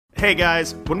Hey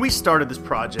guys, when we started this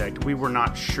project, we were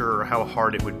not sure how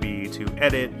hard it would be to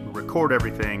edit, record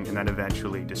everything, and then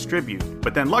eventually distribute.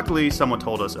 But then luckily, someone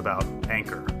told us about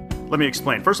Anchor. Let me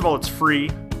explain. First of all, it's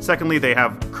free. Secondly, they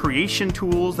have creation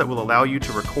tools that will allow you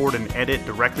to record and edit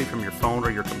directly from your phone or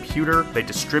your computer. They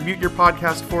distribute your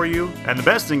podcast for you. And the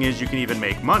best thing is you can even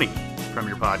make money from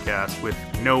your podcast with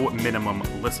no minimum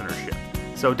listenership.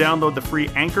 So download the free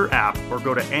Anchor app or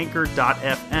go to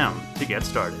anchor.fm to get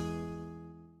started.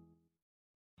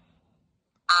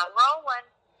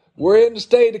 We're in a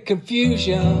state of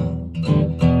confusion.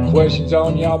 Questions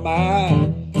on your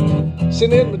mind.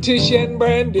 Send in Leticia and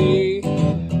Brandy.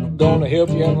 Gonna help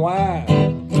you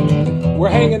unwind. We're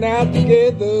hanging out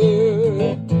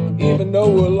together, even though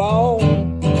we're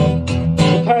alone.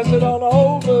 So pass it on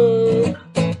over.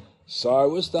 Sorry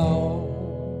we're stoned.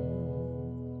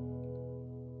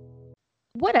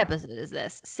 What episode is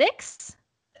this? 6?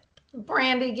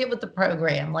 Brandy, get with the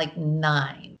program. Like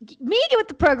 9. Me get with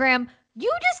the program. You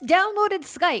just downloaded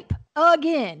Skype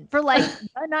again for like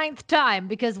the 9th time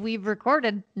because we've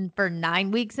recorded for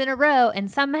 9 weeks in a row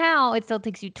and somehow it still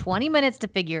takes you 20 minutes to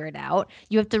figure it out.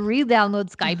 You have to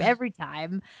re-download Skype every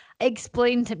time.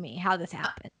 Explain to me how this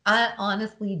happened. I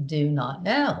honestly do not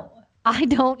know. I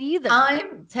don't either.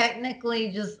 I'm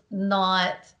technically just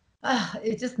not, I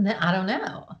don't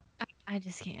know. I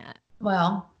just can't.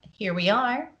 Well, here we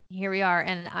are. Here we are,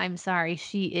 and I'm sorry.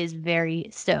 She is very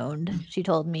stoned. She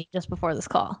told me just before this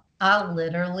call. I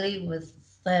literally was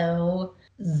so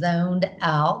zoned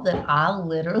out that I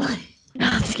literally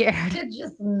I'm scared. could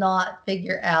just not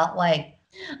figure out, like,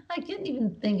 I couldn't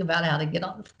even think about how to get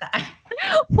on Skype.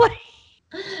 What?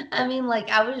 I mean, like,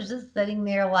 I was just sitting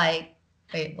there like,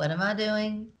 wait, what am I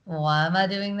doing? Why am I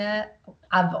doing that?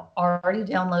 I've already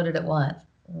downloaded it once.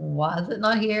 Why is it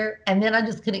not here? And then I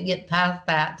just couldn't get past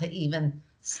that to even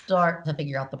start to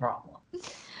figure out the problem.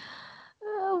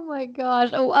 Oh my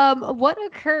gosh. Oh, what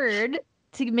occurred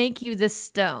to make you this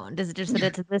stoned? Is it just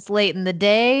that it's this late in the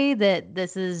day, that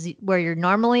this is where you're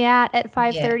normally at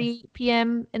 5:30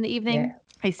 p.m. in the evening? Yeah.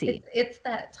 I see. It's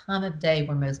that time of day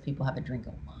where most people have a drink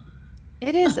of wine.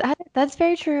 It is. That's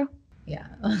very true. Yeah.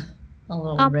 A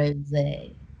little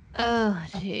rosé. Oh,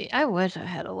 gee. I wish I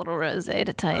had a little rosé,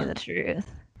 to tell you the truth.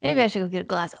 Maybe I should go get a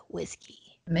glass of whiskey.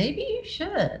 Maybe you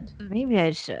should. Maybe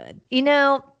I should. You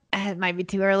know, it might be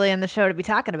too early in the show to be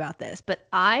talking about this, but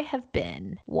I have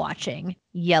been watching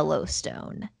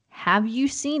Yellowstone. Have you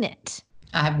seen it?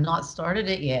 I have not started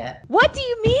it yet. What do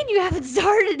you mean you haven't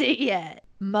started it yet?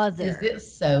 Mother. Is it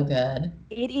so good?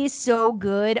 It is so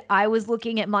good. I was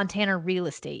looking at Montana real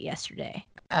estate yesterday.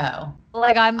 Oh.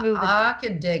 Like, I'm moving. I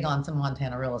could dig on some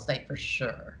Montana real estate for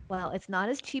sure. Well, it's not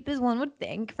as cheap as one would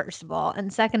think, first of all.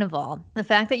 And second of all, the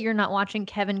fact that you're not watching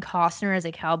Kevin Costner as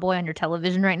a cowboy on your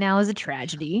television right now is a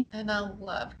tragedy. And I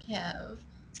love Kev.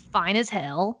 It's fine as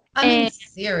hell. I mean,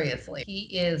 seriously, he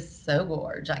is so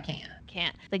gorge. I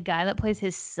can't. The guy that plays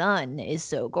his son is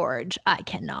so gorge. I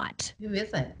cannot. Who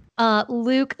is it?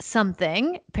 Luke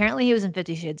something. Apparently he was in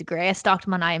 50 Shades of Grey. I stalked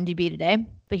him on IMDb today,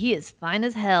 but he is fine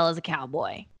as hell as a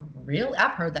cowboy. Really?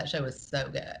 I've heard that show is so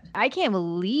good. I can't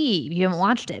believe you haven't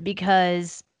watched it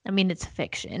because, I mean, it's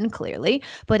fiction, clearly,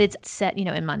 but it's set,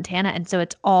 in Montana. And so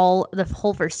the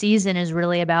whole first season is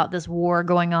really about this war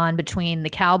going on between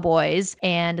the cowboys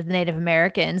and the Native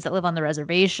Americans that live on the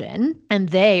reservation. And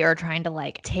they are trying to,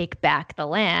 like, take back the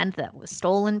land that was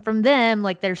stolen from them.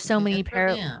 Like, there's so many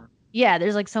parallels. Yeah,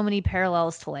 there's like so many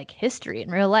parallels to like history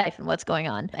and real life and what's going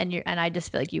on. And I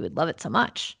just feel like you would love it so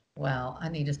much. Well, I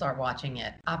need to start watching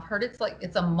it. I've heard it's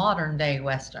a modern day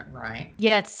Western, right?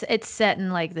 Yeah, it's set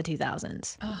in like the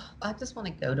 2000s. Oh, I just want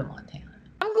to go to Montana.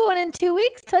 I'm going in 2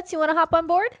 weeks. Toots, you want to hop on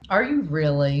board? Are you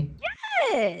really?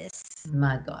 Yes.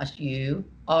 My gosh, you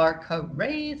are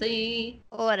crazy.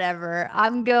 Whatever.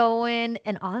 I'm going.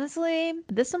 And honestly,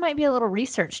 this one might be a little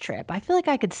research trip. I feel like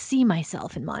I could see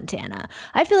myself in Montana.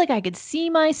 I feel like I could see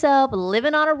myself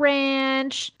living on a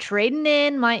ranch, trading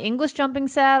in my English jumping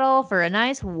saddle for a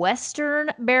nice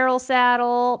Western barrel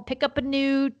saddle, pick up a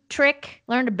new trick,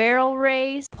 learn to barrel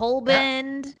race, pole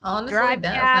bend, honestly, drive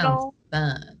cattle.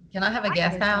 Sounds fun. Can I have a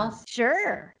guest house?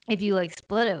 Sure. If you like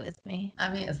split it with me.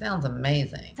 I mean, it sounds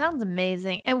amazing. Sounds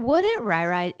amazing. And wouldn't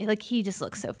Rai, like, he just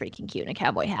looks so freaking cute in a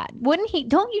cowboy hat. Wouldn't he?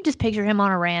 Don't you just picture him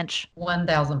on a ranch?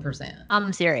 1000%.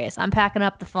 I'm serious. I'm packing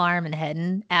up the farm and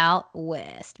heading out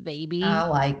west, baby. I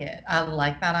like it. I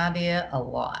like that idea a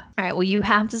lot. All right. Well, you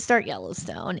have to start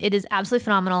Yellowstone. It is absolutely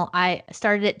phenomenal. I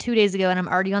started it 2 days ago and I'm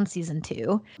already on season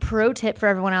 2. Pro tip for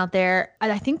everyone out there.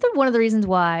 I think that one of the reasons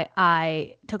why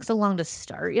I took so long to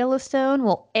start Yellowstone,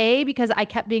 well, A, because I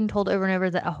kept being being told over and over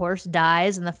that a horse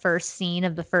dies in the first scene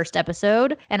of the first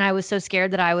episode, and I was so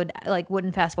scared that I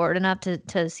wouldn't fast forward enough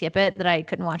to skip it that I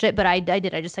couldn't watch it. But I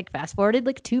did. I just like fast forwarded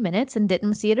like 2 minutes and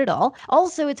didn't see it at all.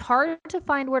 Also, it's hard to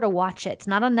find where to watch it. It's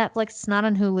not on Netflix. It's not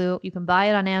on Hulu. You can buy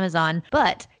it on Amazon,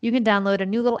 but you can download a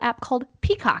new little app called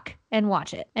Peacock and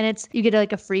watch it. And you get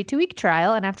like a free 2-week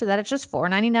trial. And after that, it's just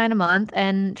 $4.99 a month.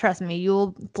 And trust me,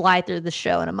 you'll fly through the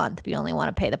show in a month if you only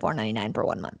want to pay the $4.99 for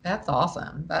 1 month. That's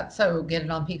awesome. So get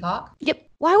it on Peacock? Yep.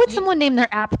 Why would someone name their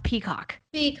app Peacock?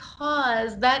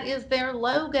 Because that is their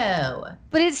logo.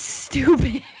 But it's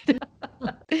stupid.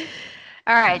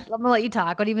 All right, I'm going to let you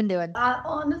talk. What have you been doing? I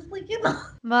honestly cannot.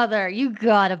 Mother, you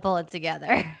got to pull it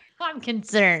together. I'm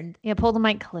concerned. Yeah, pull the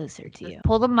mic closer to you.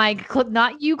 Pull the mic,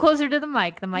 not you closer to the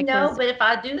mic. The mic. No, closer. but if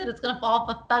I do that, it's gonna fall off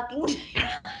a fucking.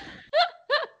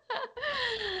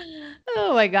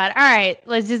 Oh my God. All right,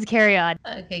 let's just carry on.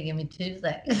 Okay, give me 2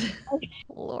 seconds.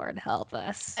 Lord help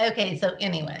us. Okay, so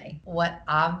anyway, what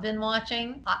I've been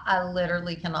watching, I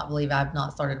literally cannot believe I've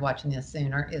not started watching this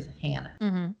sooner, is Hannah.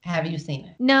 Mm-hmm. Have you seen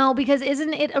it? No, because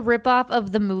isn't it a ripoff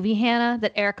of the movie Hannah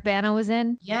that Eric Bana was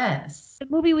in? Yes. The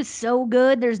movie was so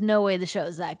good. There's no way the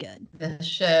show's that good. The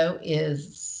show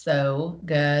is so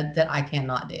good that I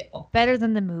cannot deal. Better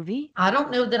than the movie? I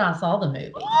don't know that I saw the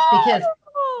movie because,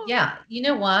 yeah, you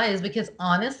know why? Is because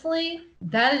honestly,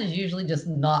 that is usually just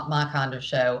not my kind of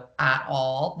show at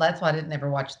all. That's why I didn't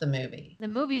ever watch the movie. The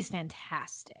movie's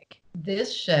fantastic.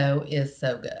 This show is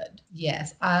so good.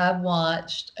 Yes, I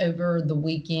watched over the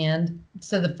weekend.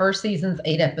 So the first season's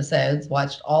 8 episodes,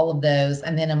 watched all of those.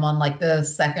 And then I'm on like the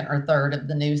second or third of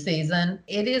the new season.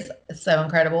 It is so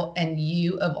incredible. And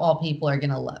you of all people are going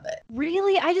to love it.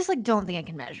 Really? I just like don't think I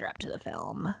can measure up to the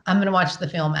film. I'm going to watch the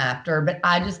film after, but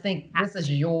I just think this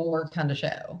is your kind of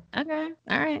show. Okay.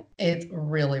 All right. It's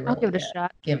really, really I'll give it good. a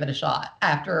shot. Give it a shot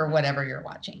after whatever you're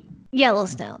watching.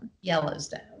 Yellowstone.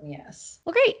 Yellowstone, yes.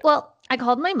 Well, great. Well, I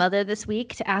called my mother this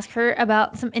week to ask her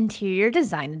about some interior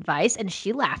design advice, and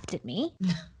she laughed at me.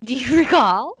 Do you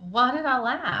recall? Why did I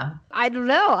laugh? I don't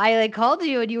know. I like called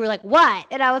you, and you were like, "What?"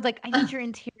 And I was like, "I need your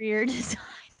interior design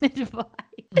advice."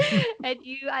 And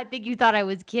I think you thought I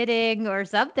was kidding or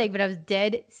something, but I was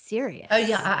dead serious. Oh,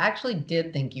 yeah, I actually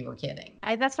did think you were kidding.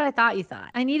 That's what I thought you thought.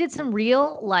 I needed some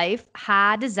real life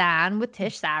high design with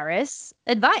Tish Cyrus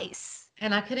advice.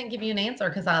 And I couldn't give you an answer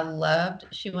because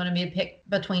she wanted me to pick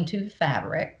between 2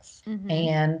 fabrics,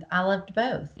 and I loved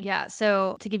both. Yeah.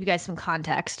 So to give you guys some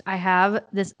context, I have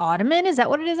this ottoman. Is that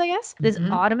what it is, I guess? This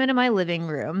ottoman in my living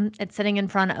room. It's sitting in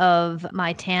front of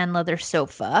my tan leather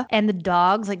sofa, and the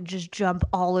dogs like just jump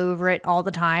all over it all the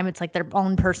time. It's like their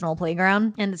own personal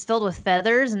playground, and it's filled with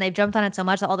feathers, and they've jumped on it so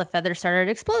much that all the feathers started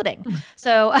exploding.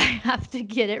 So I have to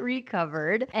get it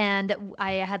recovered. And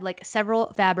I had like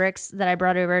several fabrics that I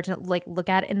brought over to like look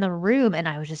at in the room, and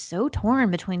I was just so torn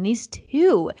between these 2.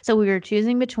 So we were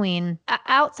choosing between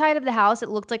outside of the house, it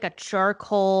looked like a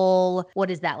charcoal, what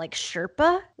is that, like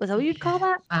Sherpa? Was that what you'd call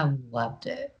that? I loved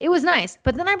it. It was nice,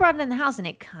 but then I brought it in the house and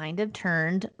it kind of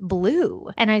turned blue.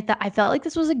 And I felt like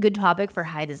this was a good topic for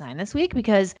high design this week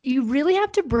because you really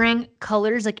have to bring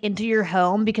colors like into your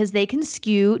home because they can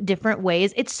skew different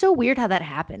ways. It's so weird how that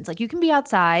happens. Like you can be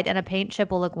outside and a paint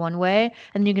chip will look one way,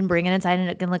 and then you can bring it inside and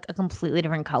it can look a completely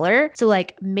different color. So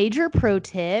like major pro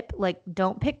tip, like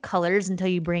don't pick colors until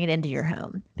you bring it into your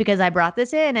home, because I brought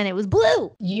this in and it was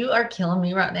blue. You are killing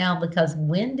me right now because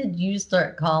when did you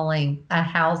start calling a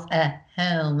house a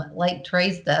home like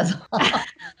Trace does?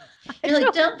 You're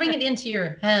like, don't bring it into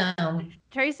your home.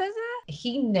 Trey says that?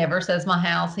 He never says my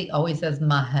house. He always says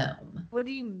my home. What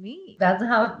do you mean? That's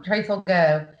how Trace will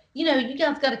go. You know, you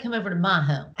guys got to come over to my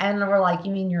home. And we're like,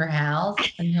 you mean your house?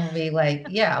 And he'll be like,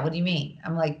 yeah, what do you mean?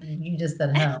 I'm like, you just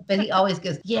said home. But he always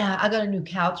goes, yeah, I got a new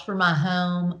couch for my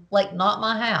home. Like, not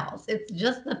my house. It's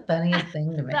just the funniest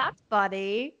thing to me. That's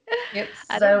funny. It's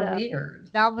I so don't know. weird.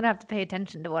 Now I'm going to have to pay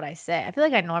attention to what I say. I feel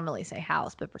like I normally say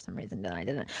house, but for some reason then I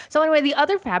didn't. So anyway, the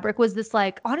other fabric was this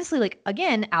like, honestly, like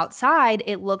again, outside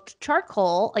it looked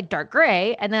charcoal, like dark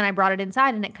gray. And then I brought it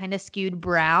inside and it kind of skewed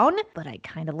brown, but I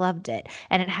kind of loved it.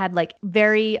 And it had like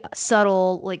very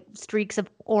subtle like streaks of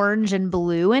orange and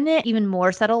blue in it, even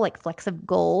more subtle, like flecks of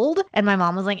gold. And my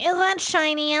mom was like, is that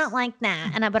shiny? I don't like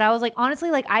that. But I was like,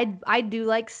 honestly, like I do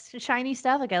like shiny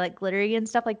stuff. Like I like glittery and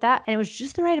stuff like that. And it was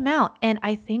just the right amount. And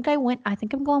I think I'm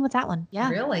going with that one. Yeah.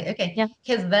 Really? Okay. Yeah.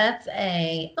 Because that's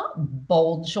a not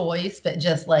bold choice, but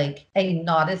just like a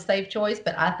not as safe choice.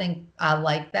 But I think I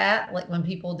like that. Like when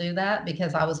people do that,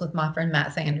 because I was with my friend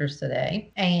Matt Sanders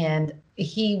today and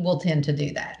he will tend to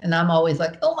do that. And I'm always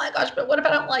like, oh my gosh, but what if I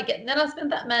don't like it? And then I spent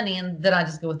that money and then I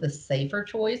just go with the safer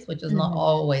choice, which is not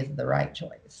always the right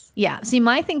choice. Yeah. See,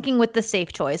 my thinking with the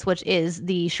safe choice, which is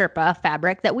the Sherpa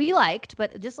fabric that we liked,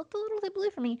 but it just looked a little too blue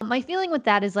for me. My feeling with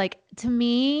that is like, to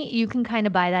me, you can kind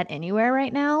of buy that anywhere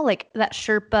right now. Like that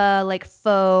Sherpa, like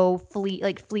faux,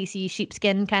 fleecy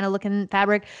sheepskin kind of looking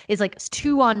fabric is like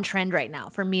too on trend right now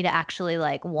for me to actually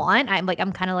like want. I'm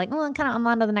kind of like, oh, I'm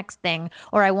on to the next thing.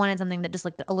 Or I wanted something that just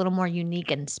looked a little more unique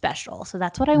and special. So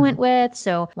that's what I went with.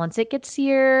 So once it gets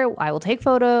here, I will take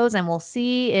photos and we'll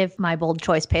see if my bold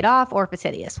choice paid off or if it's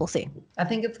hideous. We'll see. I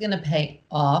think it's going to pay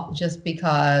off just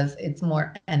because it's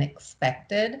more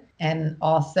unexpected. And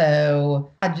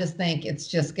also, I just think it's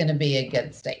just going to be a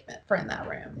good statement for in that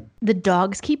room. The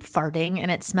dogs keep farting and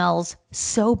it smells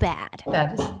so bad.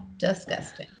 That is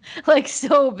disgusting. Like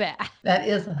so bad. That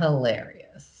is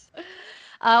hilarious.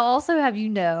 I'll also have you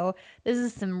know, this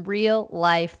is some real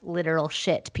life literal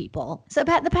shit, people. So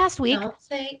the past week. Don't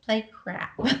say play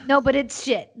crap. No, but it's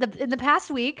shit. In the past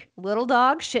week, little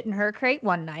dog shit in her crate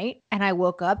one night, and I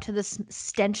woke up to the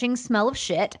stenching smell of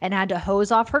shit and had to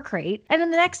hose off her crate. And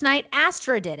then the next night,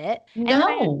 Astra did it.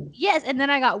 No. Yes, and then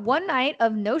I got one night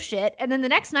of no shit, and then the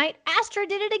next night, Astra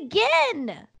did it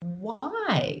again.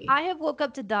 Why? I have woke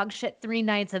up to dog shit 3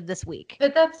 nights of this week.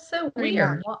 But that's so Pretty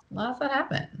weird. much. Why does that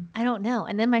happen? I don't know.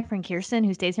 And then my friend Kirsten,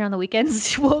 who stays here on the weekends,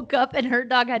 she woke up and her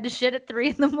dog had to shit at 3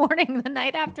 a.m. the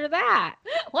night after that.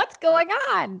 What's going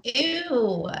on?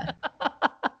 Ew.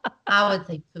 I would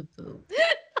say poo-poo.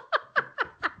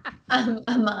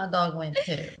 My dog went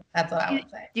too. That's what I would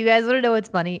say. Do you guys want to know what's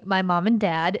funny? My mom and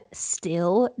dad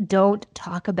still don't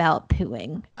talk about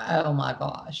pooing. Oh my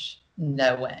gosh.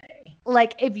 No way.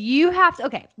 Like if you have to,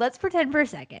 okay, let's pretend for a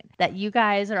second that you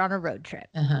guys are on a road trip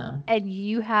and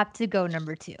you have to go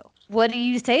number 2. What do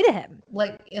you say to him?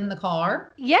 Like in the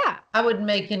car? Yeah. I would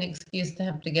make an excuse to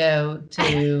have to go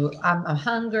to, I'm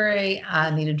hungry, I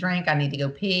need a drink, I need to go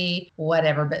pee,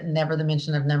 whatever, but never the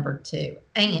mention of number 2.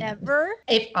 And Never?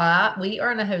 if we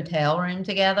are in a hotel room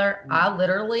together, I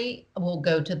literally will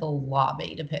go to the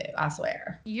lobby to poo, I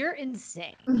swear. You're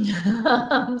insane.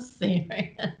 I'm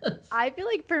serious. I feel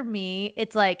like for me,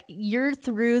 it's like you're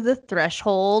through the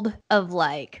threshold of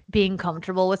like being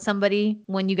comfortable with somebody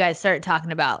when you guys start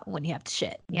talking about when you have to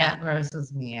shit. Yeah. That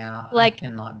grosses me out. Like- I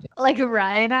cannot do Like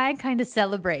Ryan and I kind of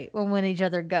celebrate when each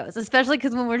other goes, especially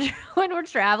because when we're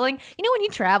traveling, you know, when you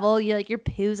travel, you like your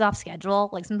poo's off schedule.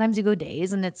 Like sometimes you go days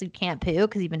and you can't poo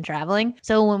because you've been traveling.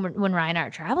 So when Ryan and I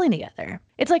are traveling together,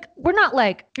 it's like we're not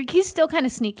like he's still kind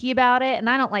of sneaky about it, and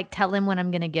I don't like tell him when I'm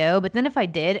gonna go. But then if I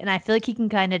did, and I feel like he can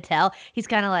kind of tell, he's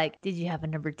kind of like, "Did you have a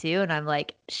number 2?" And I'm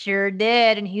like, "Sure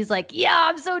did." And he's like, "Yeah,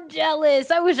 I'm so jealous.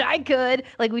 I wish I could."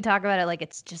 Like we talk about it like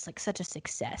it's just like such a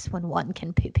success when one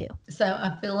can poo poo. So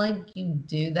I feel like you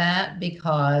do that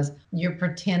because you're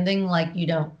pretending like you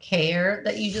don't care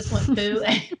that you just went poo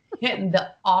and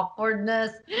the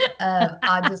awkwardness of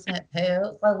I just went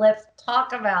poo. So let's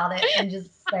talk about it and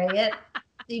just say it,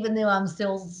 even though I'm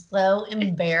still so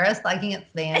embarrassed. I can't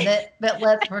stand it, but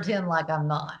let's pretend like I'm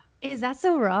not. Is that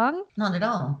so wrong? Not at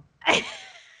all.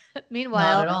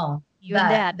 Meanwhile, Not at all. you and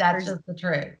Dad That's are- just the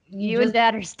truth. You and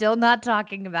Dad are still not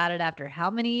talking about it after how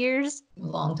many years?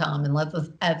 Long time, unless it's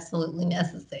absolutely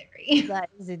necessary. That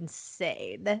is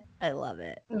insane. I love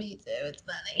it. Me too. It's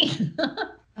funny.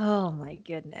 Oh my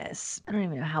goodness. I don't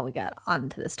even know how we got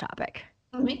onto this topic.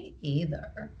 Me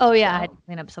either. Oh yeah, I had to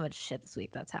clean up so much shit this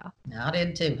week. That's how. I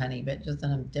did too, honey, but just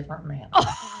in a different manner.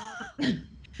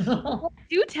 Well,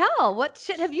 do tell. What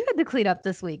shit have you had to clean up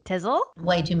this week, Tizzle?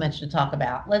 Way too much to talk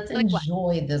about. Let's Like what?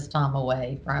 enjoy this time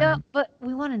away from Yeah, but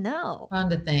we want to know. trying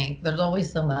to think. There's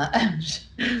always so much.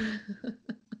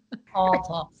 All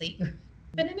top secret.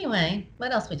 But anyway,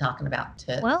 what else we talking about,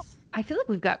 Toots? Well, I feel like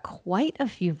we've got quite a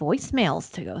few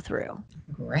voicemails to go through.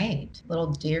 Great.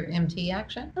 Little Dear MT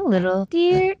action. A little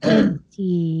Dear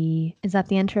MT. Is that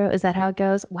the intro? Is that how it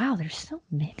goes? Wow, there's so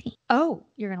many. Oh,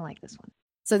 you're going to like this one.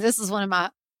 So this is one of my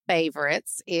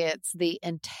favorites. It's the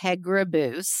Integra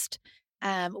Boost,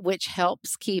 which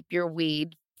helps keep your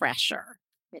weed fresher.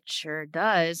 It sure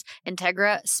does.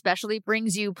 Integra specially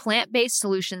brings you plant-based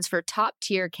solutions for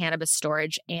top-tier cannabis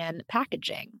storage and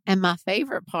packaging. And my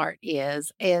favorite part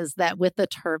is that with the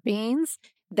terpenes,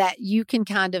 that you can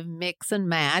kind of mix and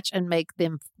match and make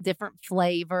them different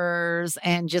flavors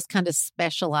and just kind of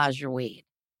specialize your weed.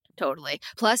 Totally.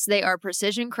 Plus, they are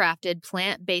precision-crafted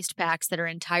plant-based packs that are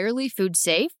entirely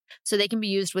food-safe, so they can be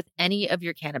used with any of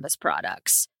your cannabis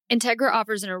products. Integra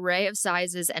offers an array of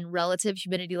sizes and relative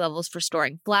humidity levels for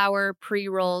storing flour,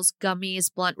 pre-rolls,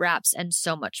 gummies, blunt wraps, and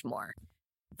so much more.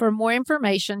 For more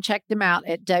information, check them out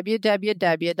at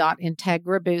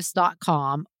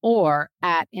www.integraboost.com or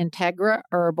at Integra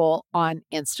Herbal on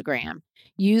Instagram.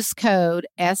 Use code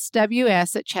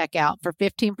SWS at checkout for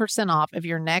 15% off of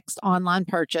your next online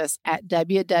purchase at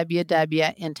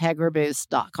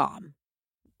www.integraboost.com.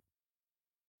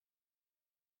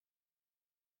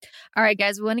 All right,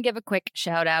 guys, we want to give a quick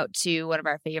shout out to one of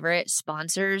our favorite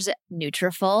sponsors,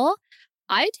 Nutrafol.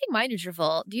 I take my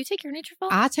Nutrafol. Do you take your Nutrafol?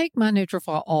 I take my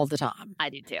Nutrafol all the time. I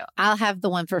do too. I'll have the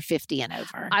one for 50 and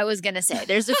over. I was going to say,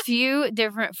 there's a few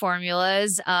different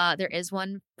formulas. There is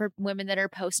one for women that are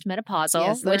postmenopausal,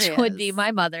 Yes, which there would is. be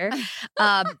my mother.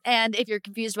 And if you're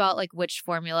confused about like which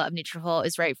formula of Nutrafol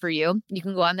is right for you, you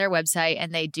can go on their website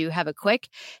and they do have a quick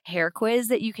hair quiz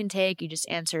that you can take. You just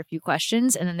answer a few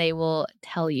questions and then they will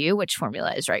tell you which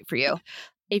formula is right for you.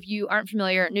 If you aren't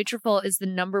familiar, Nutrafol is the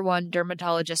 #1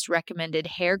 dermatologist recommended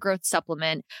hair growth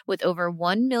supplement with over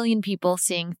 1 million people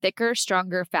seeing thicker,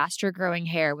 stronger, faster growing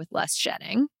hair with less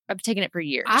shedding. I've taken it for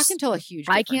years. I can tell a huge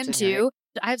difference. I can in too.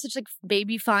 I have such like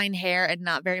baby fine hair and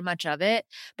not very much of it,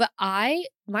 but my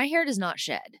hair does not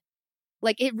shed.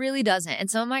 Like it really doesn't. And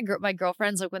some of my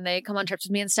girlfriends, like when they come on trips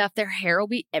with me and stuff, their hair will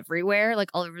be everywhere,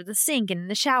 like all over the sink and in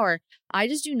the shower. I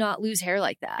just do not lose hair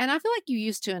like that. And I feel like you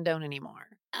used to and don't anymore.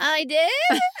 I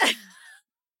did.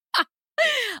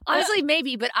 Honestly,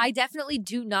 maybe, but I definitely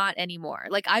do not anymore.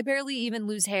 Like I barely even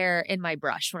lose hair in my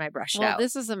brush when I brush it out.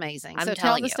 This is amazing. I'm So tell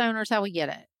telling the you. stoners how we get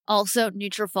it. Also,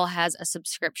 Nutrafol has a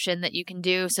subscription that you can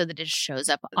do so that it just shows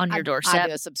up on your doorstep. I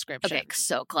do a subscription. Okay,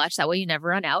 so clutch. That way you never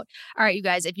run out. All right, you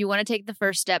guys, if you want to take the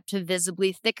first step to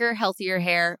visibly thicker, healthier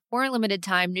hair for a limited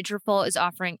time, Nutrafol is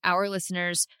offering our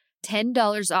listeners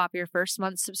 $10 off your first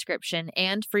month's subscription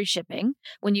and free shipping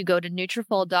when you go to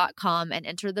Nutrafol.com and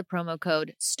enter the promo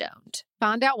code STONED.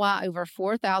 Find out why over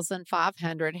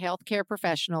 4,500 healthcare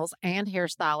professionals and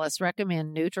hairstylists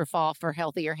recommend Nutrafol for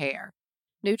healthier hair.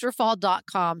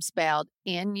 Nutrafol.com spelled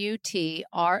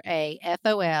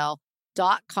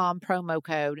Nutrafol.com promo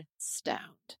code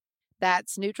STONED.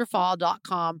 That's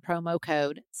Nutrafol.com promo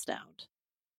code STONED.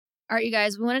 All right, you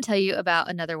guys, we want to tell you about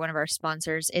another one of our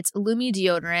sponsors. It's Lumi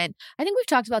Deodorant. I think we've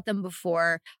talked about them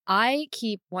before. I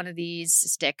keep one of these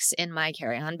sticks in my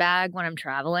carry-on bag when I'm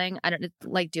traveling. I don't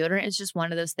like deodorant. It's just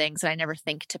one of those things that I never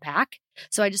think to pack.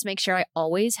 So I just make sure I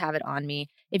always have it on me.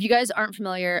 If you guys aren't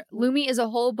familiar, Lumi is a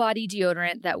whole body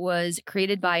deodorant that was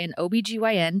created by an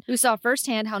OBGYN who saw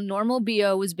firsthand how normal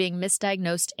BO was being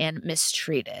misdiagnosed and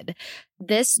mistreated.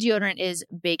 This deodorant is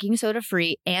baking soda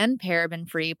free and paraben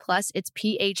free, plus it's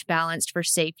pH balanced for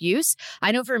safe use.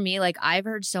 I know for me, like I've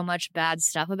heard so much bad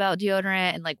stuff about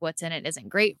deodorant and like what's in it isn't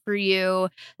great for you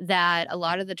that a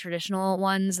lot of the traditional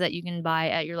ones that you can buy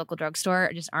at your local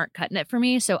drugstore just aren't cutting it for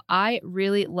me. So I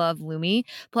really love Lumi.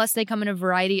 Plus they come in a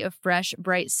variety of fresh,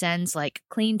 bright scents like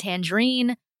clean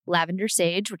tangerine, lavender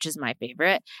sage, which is my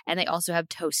favorite, and they also have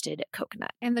toasted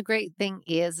coconut. And the great thing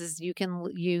is you can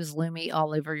use Lumi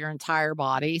all over your entire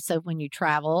body. So when you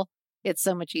travel, it's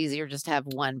so much easier just to have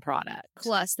one product.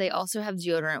 Plus, they also have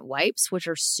deodorant wipes, which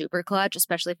are super clutch,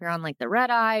 especially if you're on like the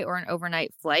red eye or an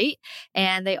overnight flight.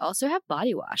 And they also have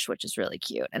body wash, which is really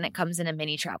cute. And it comes in a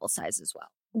mini travel size as well.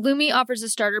 Lumi offers a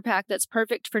starter pack that's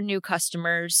perfect for new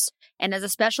customers. And as a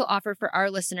special offer for our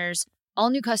listeners, all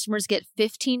new customers get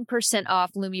 15%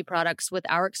 off Lumi products with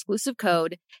our exclusive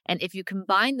code. And if you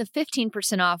combine the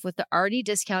 15% off with the already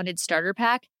discounted starter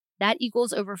pack, that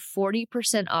equals over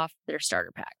 40% off their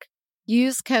starter pack.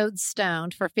 Use code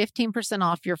STONED for 15%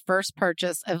 off your first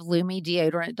purchase of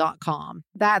LumiDeodorant.com.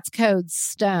 That's code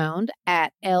STONED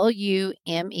at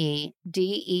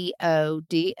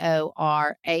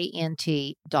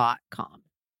LumiDeodorant.com.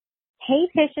 Hey,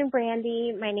 Tish and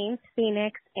Brandy. My name's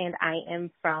Phoenix, and I am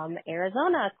from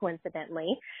Arizona,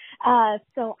 coincidentally.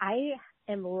 So I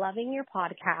am loving your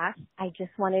podcast. I just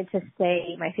wanted to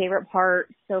say my favorite part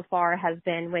so far has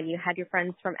been when you had your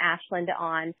friends from Ashland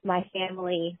on. My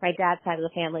family, my dad's side of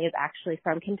the family is actually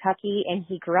from Kentucky, and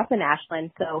he grew up in Ashland,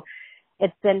 so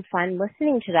it's been fun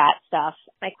listening to that stuff.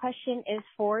 My question is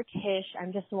for Tish.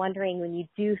 I'm just wondering, when you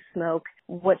do smoke,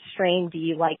 what strain do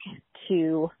you like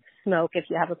to smoke if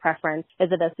you have a preference?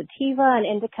 Is it a sativa, an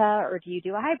indica, or do you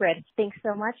do a hybrid? Thanks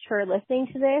so much for listening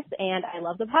to this, and I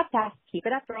love the podcast. Keep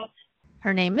it up, girls.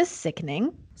 Her name is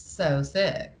Sickening. So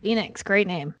sick. Phoenix, great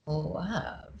name.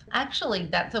 Love. Actually,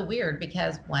 that's so weird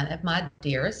because one of my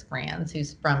dearest friends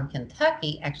who's from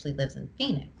Kentucky actually lives in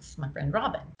Phoenix, my friend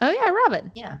Robin. Oh yeah,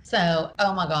 Robin. Yeah. So,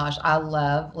 oh my gosh, I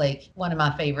love, like, one of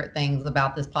my favorite things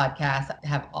about this podcast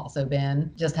have also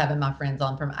been just having my friends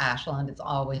on from Ashland. It's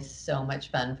always so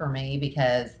much fun for me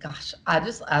because, gosh, I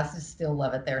just still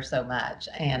love it there so much.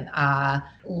 And I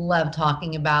love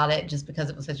talking about it just because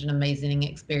it was such an amazing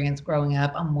experience growing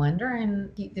up. I'm wondering,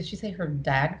 did she say her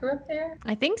dad grew up there?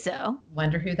 I think so.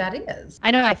 Wonder who that is.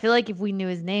 I know. I feel like if we knew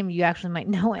his name, you actually might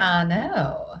know him. I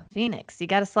know. Phoenix. You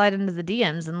got to slide into the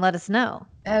DMs and let us know.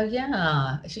 Oh,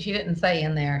 yeah. She didn't say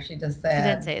in there. She just said. She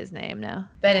didn't say his name, no.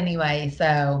 But anyway,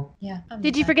 so, yeah.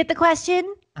 Did you forget the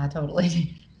question? I totally did.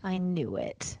 I knew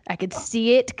it. I could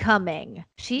see it coming.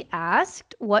 She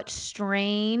asked what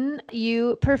strain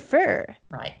you prefer.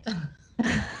 Right.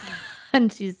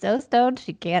 And she's so stoned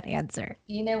she can't answer.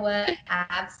 You know what?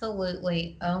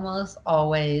 Absolutely, almost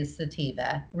always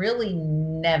sativa. Really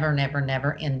never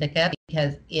indica,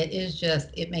 because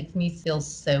it makes me feel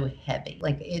so heavy.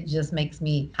 Like, it just makes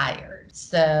me tired.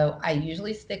 So I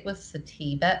usually stick with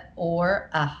sativa or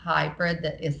a hybrid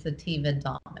that is sativa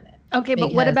dominant. Okay,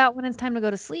 but what about when it's time to go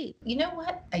to sleep? You know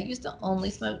what? I used to only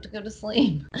smoke to go to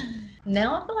sleep.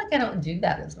 Now I feel like I don't do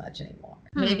that as much anymore.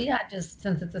 Maybe I just,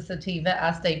 since it's a sativa,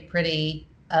 I stay pretty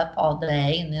up all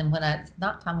day. And then when it's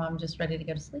not time, I'm just ready to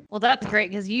go to sleep. Well, that's great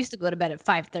because you used to go to bed at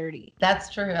 5:30. That's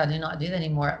true. I do not do that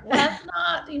anymore. Well, that's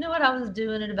not. You know what? I was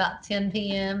doing at about 10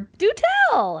 p.m. Do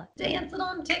tell. Dancing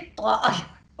on TikTok.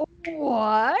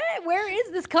 What? Where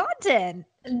is this content?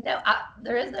 No,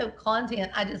 there is no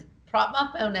content. I just prop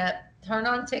my phone up, turn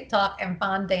on TikTok, and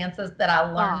find dances that I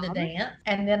learned to dance.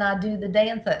 And then I do the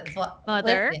dances.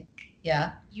 Mother.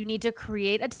 Yeah. You need to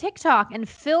create a TikTok and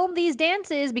film these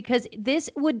dances because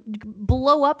this would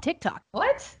blow up TikTok.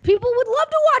 What? People would love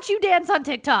to watch you dance on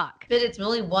TikTok. But it's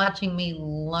really watching me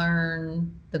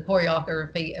learn the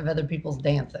choreography of other people's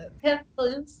dances. Cut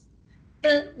loose,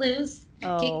 kick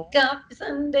off your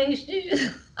Sunday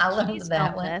shoes. I learned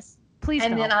that one. Please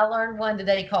and don't. then I learned one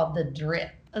today called the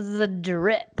drip. The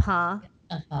drip, huh?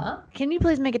 Uh-huh. Can you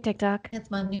please make a TikTok?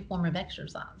 It's my new form of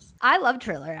exercise. I love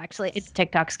Triller, actually. It's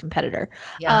TikTok's competitor.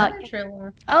 Yeah, I know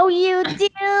Triller. Oh, you do?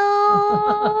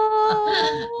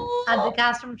 The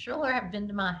guys from Triller have been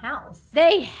to my house.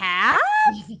 They have?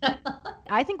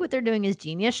 I think what they're doing is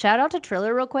genius. Shout out to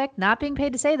Triller real quick. Not being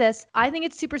paid to say this. I think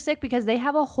it's super sick because they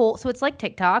have a whole, so it's like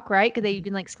TikTok, right? Because you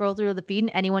can like scroll through the feed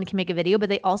and anyone can make a video, but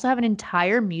they also have an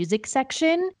entire music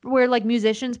section where like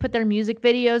musicians put their music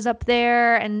videos up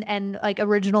there and like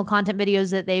original content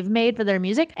videos that they've made for their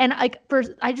music. And like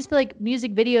I just feel like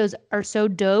music videos are so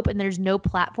dope and there's no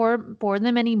platform for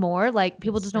them anymore. Like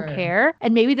people just don't care.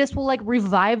 And maybe this will like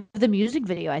revive the music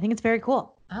video. I think it's very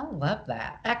cool. I love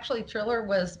that. Actually, Triller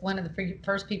was one of the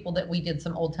first people that we did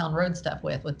some Old Town Road stuff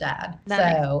with Dad.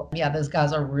 Yeah, those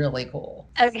guys are really cool.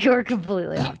 Okay, we're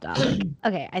completely off topic.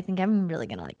 Okay, I think I'm really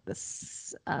going to like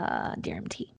this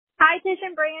DRMT. Hi, Tish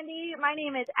and Brandy. My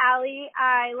name is Allie.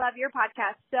 I love your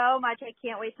podcast so much. I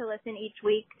can't wait to listen each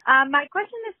week. My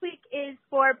question this week is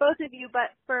for both of you,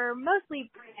 but for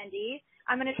mostly Brandy.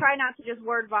 I'm going to try not to just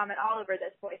word vomit all over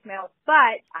this voicemail,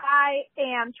 but I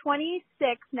am 26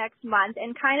 next month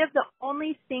and kind of the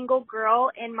only single girl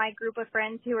in my group of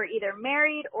friends who are either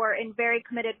married or in very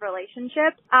committed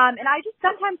relationships. And I just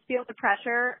sometimes feel the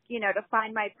pressure, to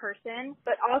find my person,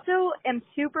 but also am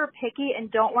super picky and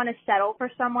don't want to settle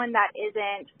for someone that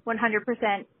isn't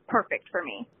 100% perfect for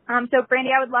me. So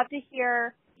Brandy, I would love to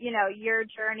hear your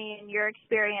journey and your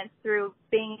experience through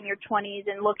being in your 20s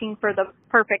and looking for the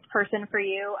perfect person for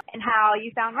you and how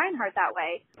you found Reinhardt that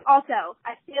way. Also,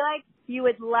 I feel like you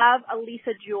would love a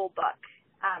Lisa Jewell book.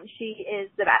 She is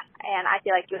the best, and I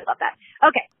feel like you would love that.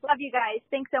 Okay, love you guys.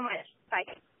 Thanks so much. Bye.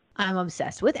 I'm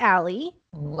obsessed with Allie.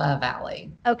 Love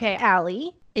Allie. Okay,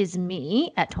 Allie is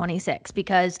me at 26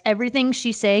 because everything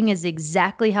she's saying is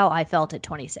exactly how I felt at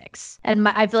 26. And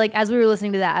I feel like as we were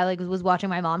listening to that, I was watching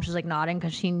my mom. She was like nodding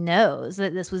because she knows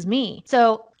that this was me.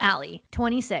 So Allie,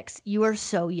 26, you are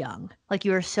so young. Like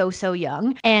you are so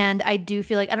young. And I do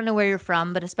feel like, I don't know where you're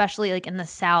from, but especially like in the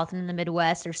South and in the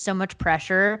Midwest, there's so much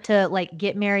pressure to like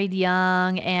get married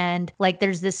young. And like,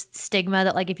 there's this stigma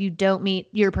that like, if you don't meet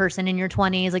your person in your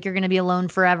 20s, like you're going to be alone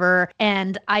forever. And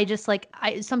And I just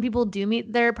some people do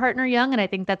meet their partner young, and I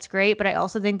think that's great. But I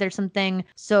also think there's something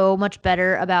so much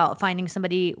better about finding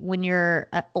somebody when you're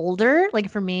older.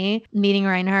 Like for me, meeting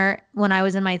Reinhardt when I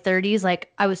was in my 30s,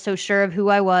 like I was so sure of who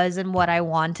I was and what I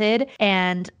wanted.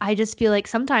 And I just feel like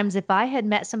sometimes if I had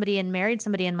met somebody and married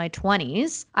somebody in my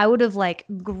 20s, I would have like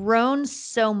grown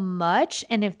so much.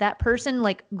 And if that person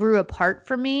like grew apart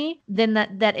from me, then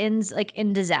that ends like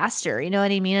in disaster. You know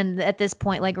what I mean? And at this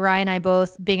point, like Ryan and I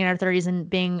both being in our 30s and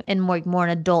being in more an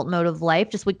adult mode of life,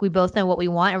 just like we both know what we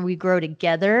want and we grow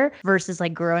together versus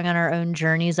like growing on our own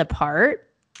journeys apart.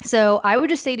 So I would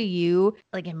just say to you,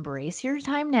 like, embrace your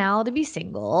time now to be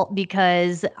single,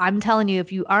 because I'm telling you,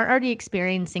 if you aren't already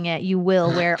experiencing it, you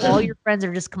will, where all your friends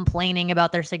are just complaining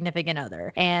about their significant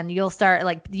other. And you'll start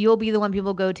like, you'll be the one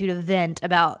people go to vent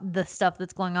about the stuff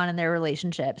that's going on in their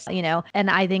relationships, you know?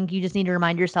 And I think you just need to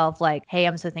remind yourself like, hey,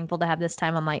 I'm so thankful to have this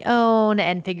time on my own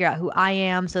and figure out who I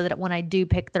am so that when I do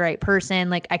pick the right person,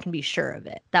 like I can be sure of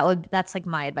it. That's like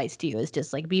my advice to you, is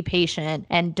just like be patient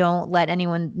and don't let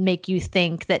anyone make you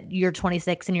think that you're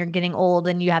 26 and you're getting old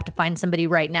and you have to find somebody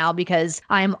right now, because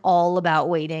I'm all about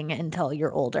waiting until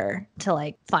you're older to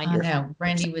like find your. I know.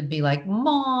 Brandy would be like,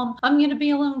 Mom, I'm going to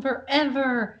be alone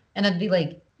forever. And I'd be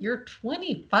like, you're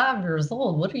 25 years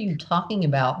old. What are you talking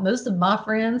about? Most of my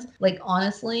friends, like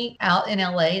honestly, out in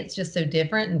LA, it's just so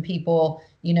different, and people,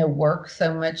 you know, work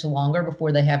so much longer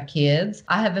before they have kids.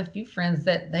 I have a few friends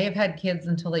that they have had kids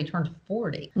until they turned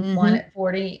 40, one at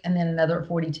 40 and then another at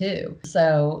 42.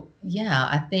 So yeah,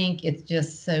 I think it's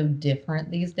just so different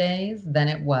these days than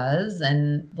it was.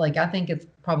 And like, I think it's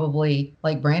probably,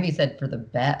 like Brandy said, for the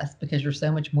best, because you're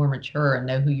so much more mature and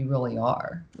know who you really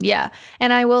are. Yeah.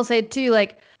 And I will say too,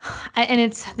 like,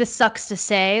 and this sucks to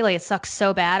say, like it sucks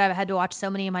so bad. I've had to watch so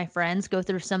many of my friends go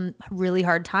through some really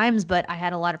hard times, but I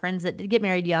had a lot of friends that did get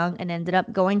married young and ended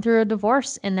up going through a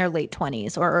divorce in their late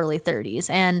 20s or early 30s.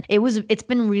 And it's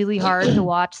been really hard to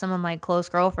watch some of my close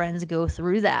girlfriends go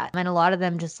through that. And a lot of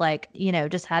them just like, you know,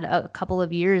 just had a couple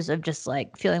of years of just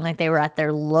like feeling like they were at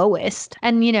their lowest.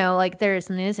 And, you know, like there's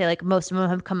something to say, like most of them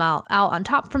have come out on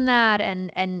top from that.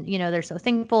 And, you know, they're so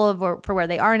thankful for where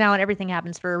they are now, and everything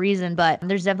happens for a reason. But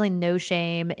there's definitely no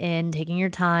shame in taking your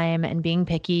time and being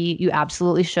picky. You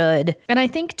absolutely should. And I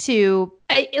think too,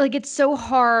 it's so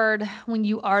hard when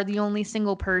you are the only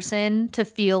single person to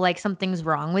feel like something's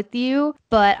wrong with you.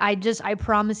 But I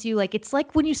promise you, like, it's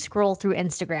like when you scroll through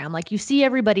Instagram, like you see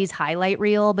everybody's highlight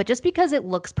reel, but just because it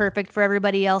looks perfect for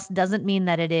everybody else doesn't mean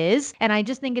that it is. And I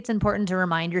just think it's important to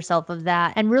remind yourself of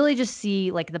that and really just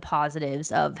see like the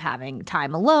positives of having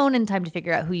time alone and time to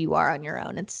figure out who you are on your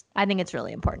own. I think it's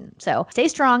really important. So stay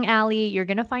strong, Allie. You're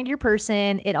going to find your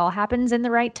person. It all happens in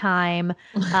the right time.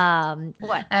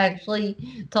 What? Actually,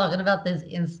 talking about those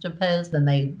Insta posts, and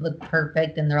they look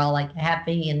perfect and they're all like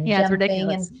happy and yeah, jumping, it's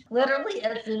ridiculous. and literally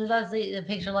as soon as I see a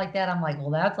picture like that, I'm like, well,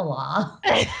 that's a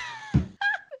lie.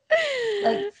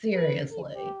 Like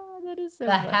seriously. Oh, that is so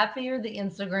the funny. happier the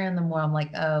Instagram, the more I'm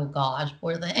like, oh gosh,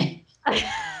 poor thing.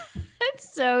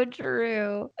 It's so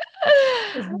true.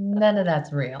 None of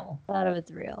that's real. None of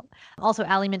it's real. Also,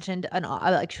 Allie mentioned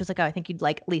she was like, oh, I think you'd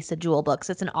like Lisa Jewell books.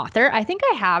 It's an author. I think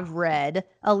I have read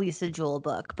a Lisa Jewell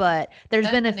book, but there's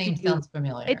been a name few. Sounds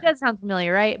familiar. It does sound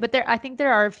familiar, right? But I think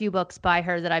there are a few books by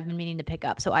her that I've been meaning to pick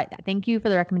up. So I thank you for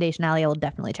the recommendation, Allie. I will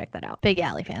definitely check that out. Big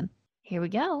Allie fan. Here we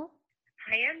go.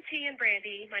 Hi, MT and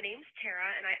Brandy. My name's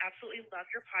Tara, and I absolutely love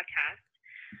your podcast.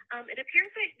 It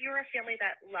appears that you're a family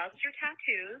that loves your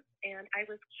tattoos, and I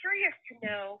was curious to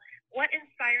know what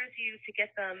inspires you to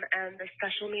get them and the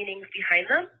special meanings behind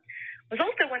them. I was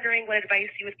also wondering what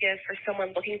advice you would give for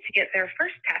someone looking to get their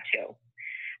first tattoo.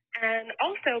 And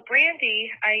also,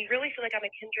 Brandy, I really feel like I'm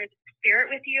a kindred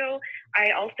spirit with you.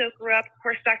 I also grew up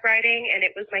horseback riding, and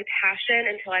it was my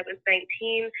passion until I was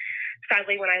 19.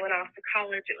 Sadly, when I went off to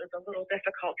college, it was a little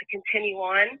difficult to continue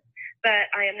on.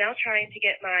 But I am now trying to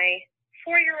get my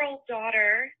 4-year-old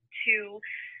daughter to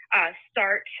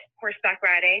start horseback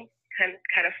riding,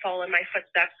 kind of follow in my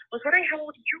footsteps. I was wondering how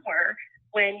old you were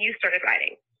when you started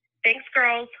riding. Thanks,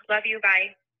 girls. Love you.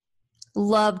 Bye.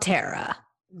 Love Tara.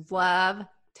 Love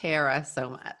Tara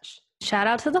so much. Shout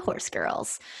out to the horse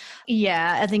girls.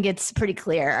 Yeah, I think it's pretty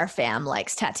clear our fam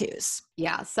likes tattoos.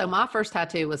 Yeah. So my first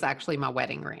tattoo was actually my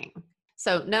wedding ring.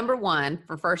 So number one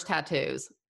for first tattoos,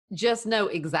 just know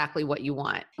exactly what you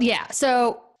want. Yeah.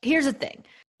 So here's the thing.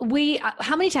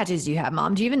 How many tattoos do you have,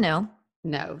 Mom? Do you even know?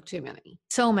 No, too many.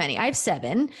 So many. I have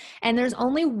 7, and there's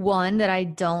only one that I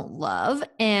don't love,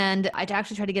 and I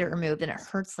actually tried to get it removed, and it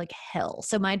hurts like hell.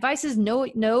 So my advice is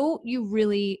no, you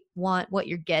really want what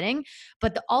you're getting.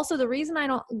 But also the reason I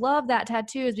don't love that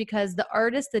tattoo is because the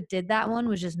artist that did that one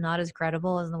was just not as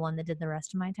credible as the one that did the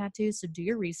rest of my tattoos. So do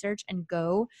your research and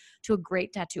go to a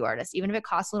great tattoo artist. Even if it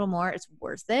costs a little more, it's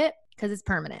worth it because it's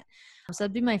permanent. So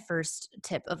that'd be my first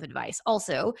tip of advice.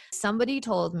 Also, somebody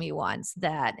told me once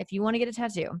that if you want to get a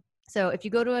tattoo, so if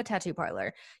you go to a tattoo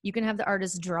parlor, you can have the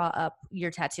artist draw up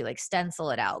your tattoo, like stencil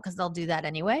it out, because they'll do that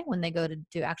anyway when they go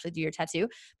to actually do your tattoo.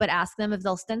 But ask them if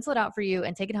they'll stencil it out for you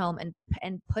and take it home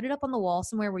and put it up on the wall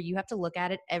somewhere where you have to look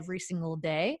at it every single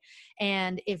day.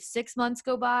 And if 6 months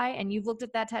go by and you've looked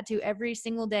at that tattoo every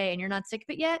single day and you're not sick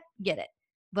of it yet, get it.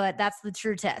 But that's the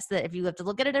true test, that if you have to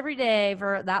look at it every day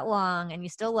for that long and you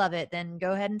still love it, then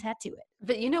go ahead and tattoo it.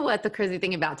 But you know what? The crazy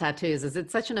thing about tattoos is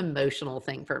it's such an emotional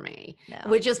thing for me,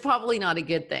 which is probably not a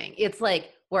good thing. It's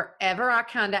like wherever I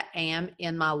kind of am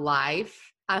in my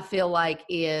life, I feel like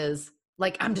is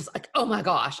like, I'm just like, oh my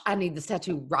gosh, I need this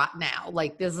tattoo right now.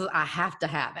 Like I have to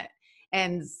have it.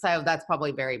 And so that's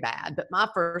probably very bad. But my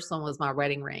first one was my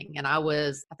wedding ring. And I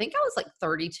think I was like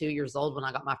 32 years old when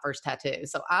I got my first tattoo.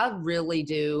 So I really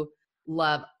do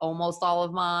love almost all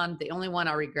of mine. The only one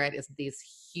I regret is these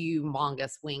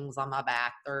humongous wings on my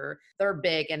back. They're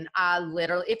big. And I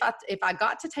literally, if I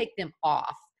got to take them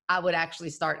off, I would actually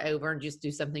start over and just do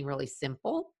something really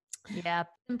simple. Yeah.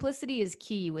 Simplicity is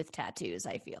key with tattoos,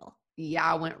 I feel. Yeah,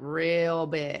 I went real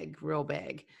big.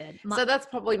 So that's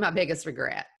probably my biggest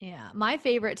regret. Yeah. My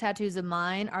favorite tattoos of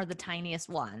mine are the tiniest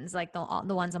ones, like the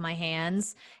ones on my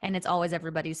hands. And it's always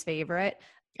everybody's favorite.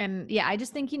 And yeah, I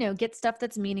just think, get stuff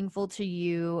that's meaningful to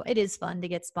you. It is fun to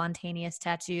get spontaneous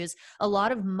tattoos. A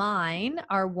lot of mine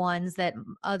are ones that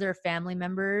other family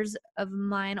members of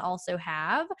mine also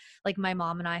have. Like my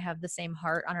mom and I have the same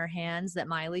heart on our hands that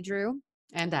Miley drew.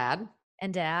 And Dad.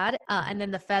 And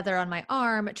then the feather on my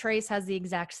arm, Trace has the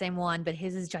exact same one, but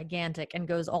his is gigantic and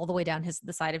goes all the way down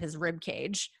the side of his rib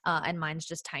cage. And mine's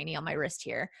just tiny on my wrist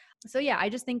here. So yeah, I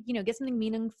just think, get something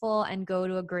meaningful and go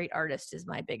to a great artist is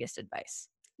my biggest advice.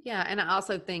 Yeah. And I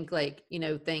also think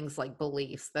things like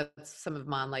beliefs. That's some of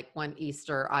mine. Like one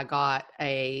Easter, I got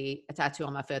a tattoo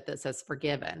on my foot that says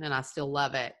forgiven, and I still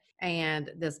love it. And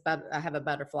I have a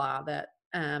butterfly that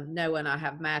Noah and I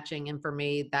have matching, and for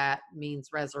me that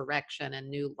means resurrection and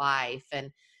new life, and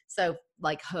so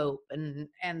like hope,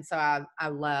 and so I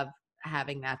love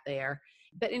having that there.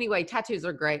 But anyway, tattoos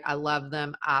are great. I love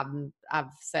them. I've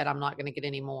said I'm not going to get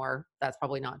any more. That's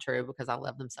probably not true because I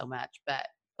love them so much, but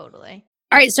totally.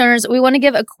 All right, stoners, we want to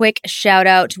give a quick shout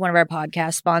out to one of our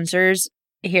podcast sponsors.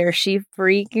 Here she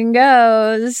freaking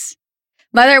goes.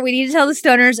 Mother, we need to tell the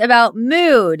stoners about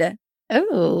Mood.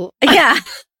 Oh, yeah.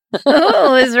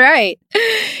 Oh, is right.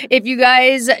 If you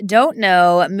guys don't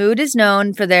know, Mood is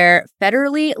known for their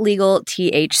federally legal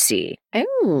THC.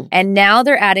 Oh. And now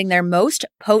they're adding their most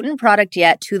potent product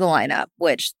yet to the lineup,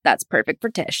 which that's perfect for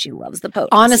Tish. She loves the potency.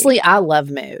 Honestly, I love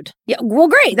Mood. Yeah, well,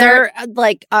 great. They're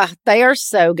like, they are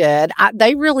so good.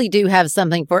 They really do have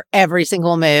something for every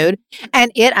single mood.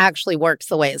 And it actually works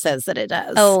the way it says that it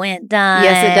does. Oh, it does.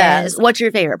 Yes, it does. What's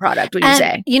your favorite product, would you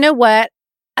say? You know what?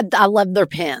 I love their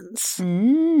pens.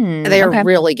 They are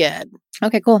really good.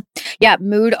 Okay, cool. Yeah,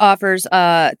 Mood offers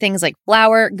things like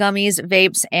flower, gummies,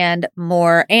 vapes, and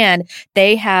more. And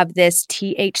they have this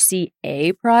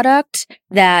THCA product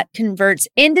that converts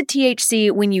into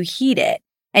THC when you heat it,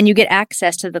 and you get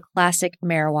access to the classic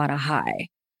marijuana high.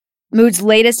 Mood's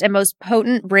latest and most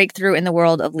potent breakthrough in the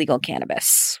world of legal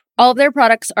cannabis. All of their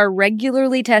products are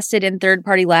regularly tested in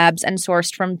third-party labs and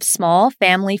sourced from small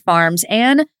family farms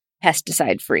and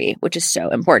pesticide-free, which is so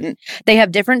important. They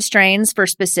have different strains for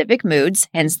specific moods,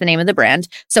 hence the name of the brand.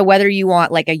 So whether you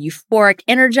want like a euphoric,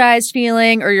 energized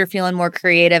feeling or you're feeling more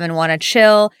creative and want to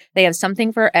chill, they have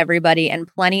something for everybody and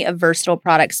plenty of versatile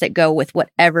products that go with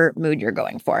whatever mood you're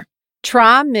going for.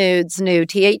 Try Mood's new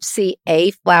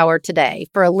THCA flower today.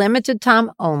 For a limited time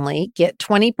only, get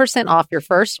 20% off your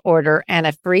first order and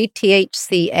a free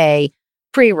THCA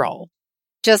pre-roll.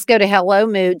 Just go to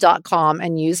HelloMood.com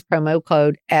and use promo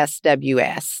code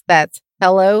SWS. That's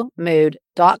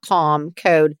HelloMood.com,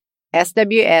 code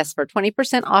SWS for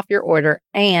 20% off your order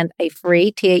and a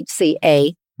free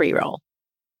THCA pre-roll.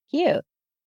 Cute.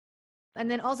 And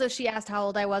then also she asked how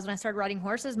old I was when I started riding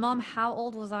horses. Mom, how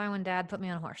old was I when Dad put me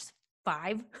on a horse?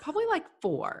 5? Probably like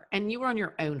 4. And you were on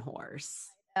your own horse.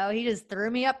 Oh, he just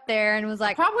threw me up there and was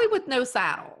like, probably with no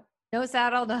saddle. No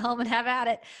saddle, no helmet, have at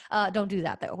it. Don't do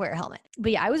that though, wear a helmet.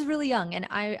 But yeah, I was really young, and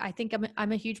I think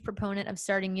I'm a huge proponent of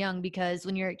starting young, because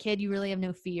when you're a kid, you really have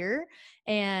no fear,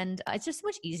 and it's just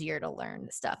much easier to learn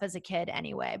stuff as a kid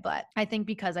anyway. But I think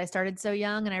because I started so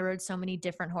young and I rode so many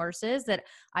different horses that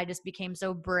I just became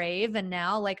so brave, and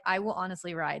now like I will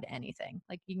honestly ride anything.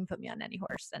 Like you can put me on any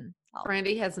horse and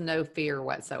Brandy has no fear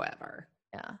whatsoever.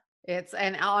 Yeah.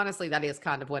 And honestly, that is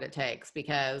kind of what it takes,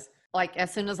 because like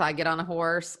as soon as I get on a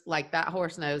horse, like that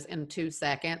horse knows in 2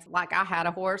 seconds. Like I had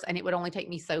a horse and it would only take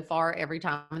me so far every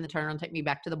time in the turn and take me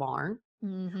back to the barn.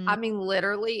 Mm-hmm. I mean,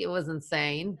 literally it was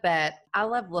insane, but I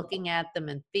love looking at them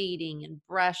and feeding and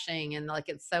brushing, and like,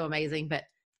 it's so amazing, but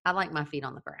I like my feet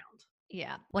on the ground.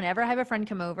 Yeah. Whenever I have a friend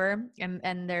come over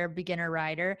and they're a beginner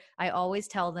rider, I always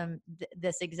tell them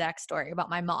this exact story about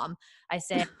my mom. I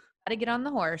say, to get on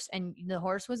the horse, and the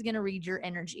horse was going to read your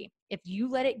energy. If you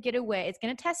let it get away, it's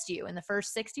going to test you in the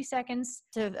first 60 seconds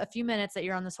to a few minutes that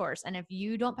you're on this horse. And if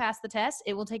you don't pass the test,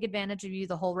 it will take advantage of you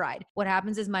the whole ride. What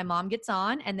happens is my mom gets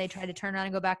on and they try to turn around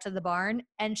and go back to the barn,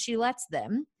 and she lets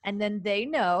them. And then they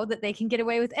know that they can get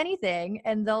away with anything,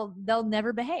 and they'll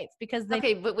never behave because they.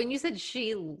 Okay. But when you said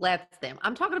she lets them,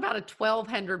 I'm talking about a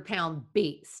 1,200-pound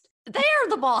beast. They're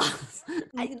the boss.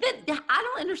 I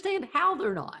don't understand how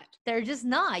they're not. They're just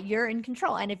not. You're in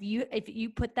control. And if you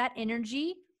put that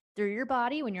energy through your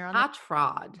body when you're on I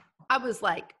tried. I was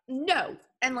like, no.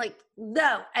 And like,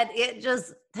 no. And it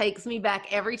just takes me back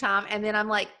every time. And then I'm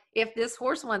like, if this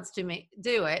horse wants to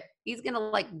do it, he's going to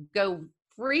like go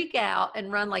freak out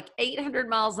and run like 800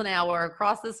 miles an hour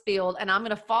across this field. And I'm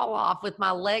going to fall off with my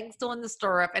legs still in the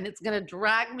stirrup, and it's going to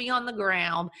drag me on the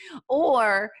ground,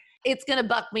 or it's going to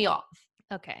buck me off.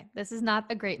 Okay. This is not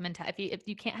a great mentality. If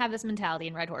you can't have this mentality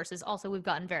and ride horses, also we've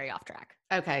gotten very off track.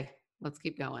 Okay. Let's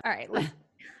keep going. All right.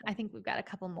 I think we've got a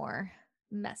couple more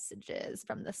messages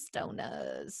from the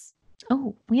Stonas.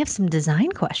 Oh, we have some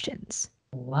design questions.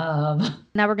 Love.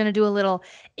 Now we're going to do a little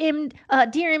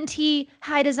Dear MT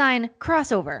High Design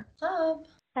crossover. Love.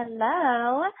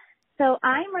 Hello. So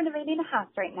I'm renovating a house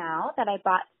right now that I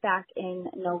bought back in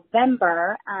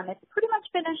November. It's pretty much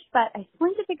finished, but I still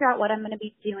need to figure out what I'm going to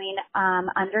be doing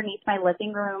underneath my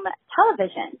living room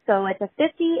television. So it's a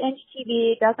 50-inch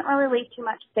TV. It doesn't really leave too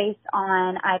much space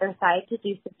on either side to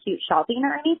do some cute shelving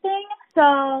or anything. So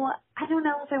I don't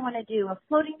know if I want to do a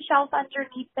floating shelf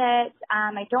underneath it.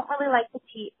 I don't really like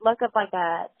the look of like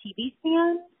a TV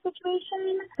stand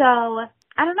situation. So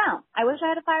I don't know. I wish I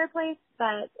had a fireplace,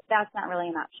 but that's not really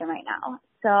an option right now.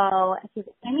 So if you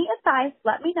have any advice,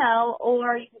 let me know,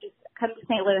 or you can just come to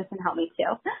St. Louis and help me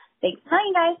too. Thanks a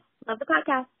million, guys. Love the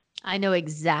podcast. I know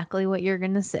exactly what you're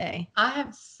going to say. I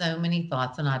have so many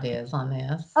thoughts and ideas on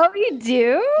this. Oh, you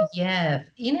do? Yes.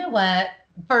 You know what?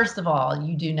 First of all,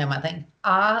 you do know my thing.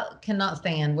 I cannot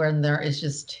stand when there is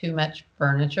just too much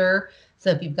furniture. So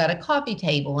if you've got a coffee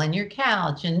table and your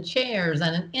couch and chairs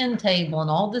and an end table and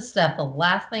all this stuff, the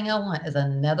last thing I want is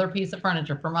another piece of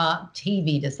furniture for my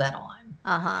TV to sit on.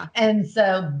 Uh-huh. And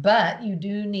so, but you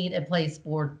do need a place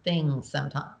for things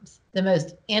sometimes. The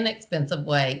most inexpensive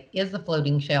way is the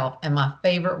floating shelf. And my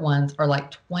favorite ones are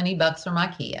like $20 from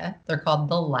IKEA. They're called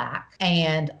the Lack.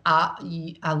 And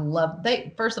I love,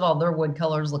 first of all, their wood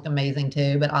colors look amazing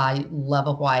too, but I love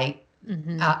a white.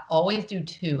 Mm-hmm. I always do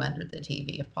two under the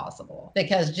TV if possible,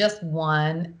 because just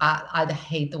one, I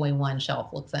hate the way one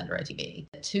shelf looks under a TV.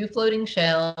 Two floating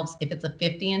shelves. If it's a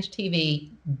 50-inch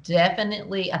TV,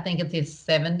 definitely, I think it's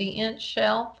a 70-inch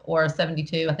shelf or a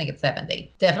 72. I think it's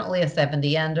 70. Definitely a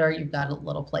 70 under. You've got a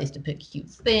little place to put cute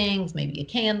things, maybe a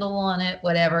candle on it,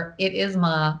 whatever. It is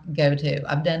my go-to.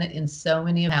 I've done it in so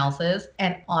many houses.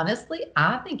 And honestly,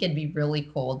 I think it'd be really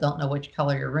cool. Don't know which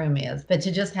color your room is, but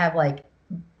to just have like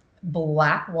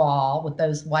black wall with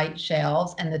those white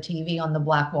shelves and the TV on the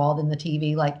black wall, then the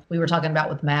TV, like we were talking about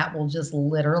with Matt, will just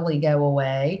literally go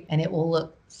away and it will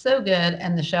look so good,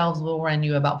 and the shelves will run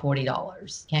you about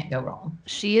 $40. Can't go wrong.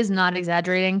 She is not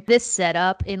exaggerating. This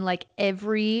setup in like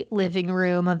every living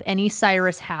room of any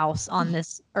Cyrus house on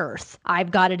this earth.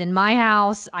 I've got it in my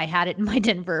house. I had it in my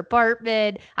Denver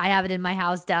apartment. I have it in my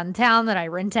house downtown that I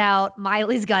rent out.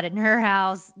 Miley's got it in her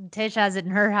house. Tish has it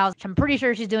in her house. I'm pretty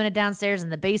sure she's doing it downstairs in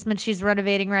the basement she's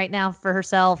renovating right now for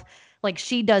herself. Like,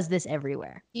 she does this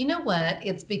everywhere. You know what?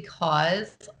 It's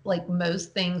because like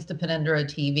most things to put under a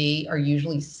TV are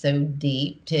usually so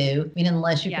deep too. I mean,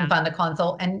 unless you can find a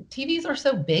console, and TVs are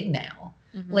so big now.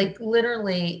 Mm-hmm. Like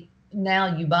literally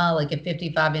now you buy like a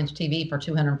 55-inch TV for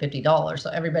 $250.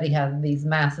 So everybody has these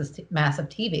massive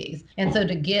TVs. And so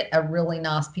to get a really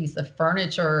nice piece of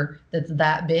furniture that's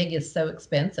that big is so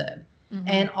expensive.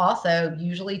 And also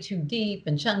usually too deep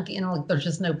and chunky, and like there's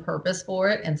just no purpose for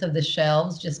it. And so the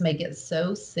shelves just make it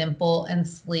so simple and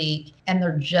sleek, and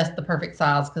they're just the perfect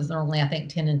size because they're only, I think,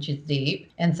 10 inches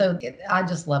deep. And so I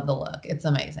just love the look. It's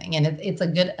amazing. And it's a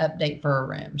good update for a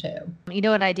room too. You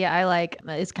know what idea I like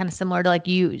is kind of similar to like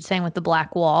you saying with the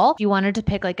black wall. If you wanted to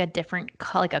pick like a different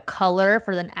like a color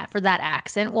for that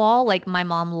accent wall, like my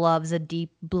mom loves a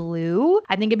deep blue.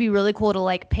 I think it'd be really cool to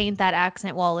like paint that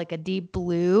accent wall like a deep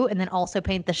blue, and then also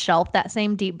paint the shelf that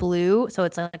same deep blue, so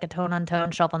it's like a tone on tone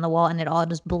shelf on the wall, and it all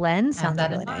just blends. Sounds that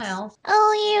really in my nice. house.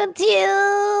 Oh, you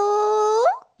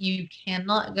do. You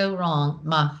cannot go wrong.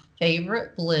 My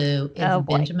favorite blue is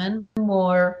Benjamin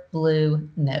Moore Blue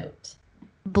Note.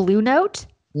 Blue Note?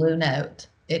 Blue Note.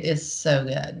 It is so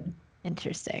good.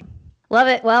 Interesting. Love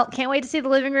it. Well, can't wait to see the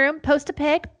living room. Post a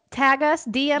pic. Tag us,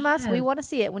 DM us. We want to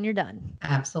see it when you're done.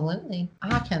 Absolutely.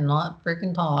 I cannot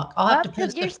freaking talk. I'll have to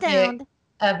post a pic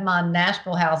of my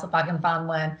Nashville house if I can find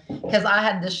one, because I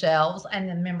had the shelves, and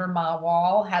then remember my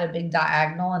wall had a big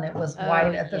diagonal, and it was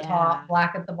white at the top,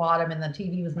 black at the bottom, and the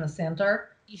TV was in the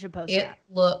center. You should post it. That.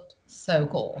 It looked so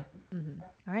cool.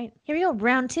 All right. Here we go.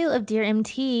 Round 2 of Dear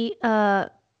MT.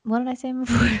 What did I say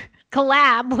before?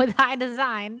 Collab with High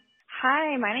Design.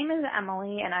 Hi, my name is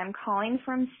Emily, and I'm calling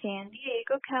from San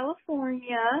Diego,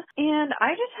 California. And I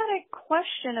just had a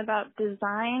question about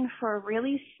design for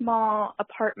really small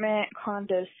apartment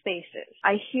condo spaces.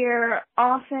 I hear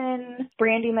often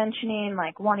Brandy mentioning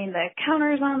like wanting the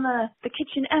counters on the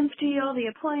kitchen empty, all the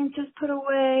appliances put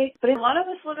away. But a lot of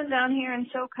us living down here in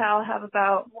SoCal have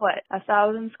about,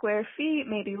 1,000 square feet,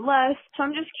 maybe less. So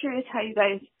I'm just curious how you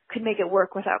guys could make it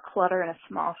work without clutter in a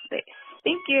small space.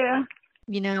 Thank you.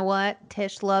 You know what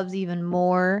Tish loves even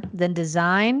more than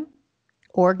design?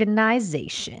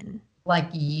 Organization. Like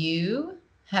you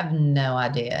have no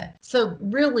idea. So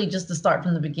really, just to start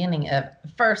from the beginning of,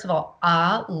 first of all,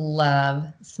 I love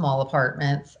small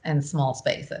apartments and small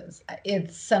spaces.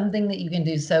 It's something that you can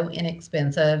do so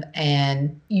inexpensive,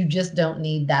 and you just don't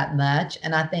need that much.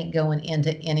 And I think going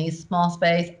into any small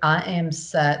space, I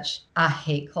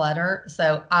hate clutter.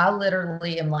 So I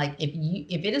literally am like,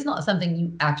 if it is not something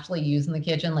you actually use in the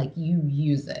kitchen, like you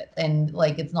use it. And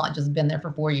like, it's not just been there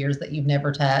for 4 years that you've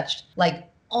never touched. Like,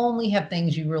 only have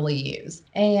things you really use.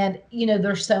 And,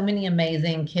 there's so many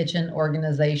amazing kitchen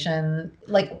organization.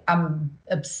 Like, I'm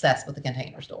obsessed with the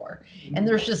Container Store. And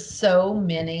there's just so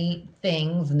many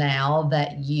things now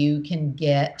that you can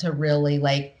get to really,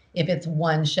 like, if it's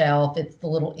one shelf, it's the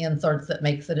little inserts that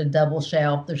makes it a double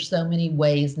shelf. There's so many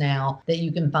ways now that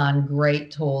you can find great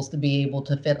tools to be able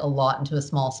to fit a lot into a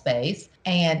small space.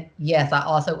 And yes, I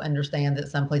also understand that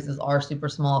some places are super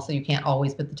small, so you can't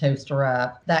always put the toaster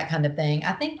up, that kind of thing.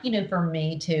 I think, for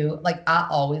me too, like I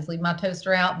always leave my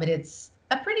toaster out, but it's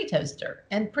a pretty toaster,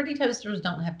 and pretty toasters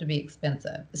don't have to be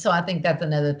expensive. So I think that's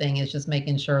another thing, is just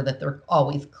making sure that they're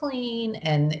always clean.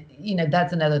 And,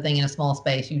 that's another thing in a small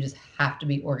space. You just have to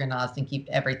be organized and keep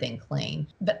everything clean.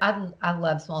 But I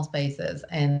love small spaces,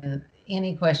 and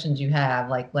any questions you have,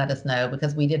 like, let us know,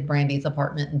 because we did Brandy's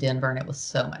apartment in Denver and it was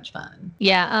so much fun.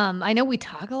 Yeah. I know we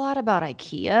talk a lot about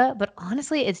IKEA, but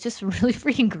honestly, it's just really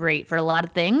freaking great for a lot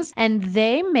of things. And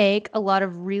they make a lot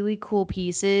of really cool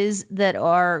pieces that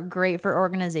are great for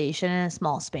organization in a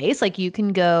small space. Like, you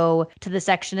can go to the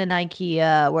section in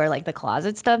IKEA where like the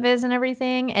closet stuff is and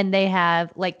everything. And they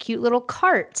have like cute little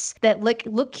carts that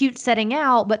look cute setting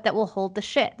out, but that will hold the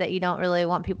shit that you don't really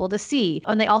want people to see.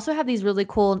 And they also have these really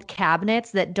cool cabinets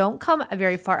that don't come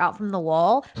very far out from the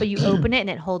wall, but you open it and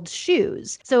it holds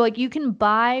shoes. So like, you can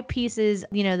buy pieces,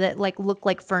 that like look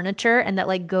like furniture and that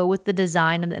like go with the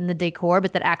design and the decor,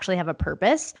 but that actually have a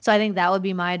purpose. So I think that would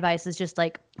be my advice, is just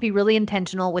like be really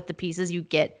intentional with the pieces you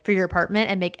get for your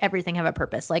apartment and make everything have a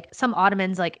purpose. Like some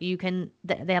ottomans, like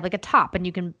they have like a top and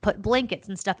you can put blankets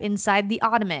and stuff inside the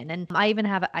ottoman. And I even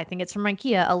have, I think it's from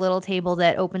IKEA, a little table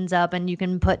that opens up and you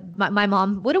can put, my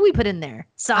mom, what do we put in there?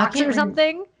 Socks or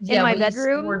something? Yeah, in my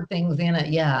bedroom. Stored things in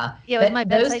it. Yeah. Yeah. My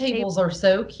those tables are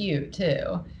so cute too.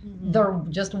 Mm-hmm. They're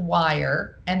just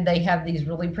wire, and they have these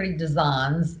really pretty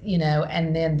designs,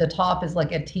 and then the top is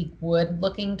like a teak wood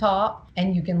looking top,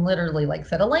 and you can literally like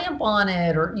set a lamp on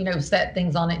it, or, set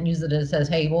things on it and use it as a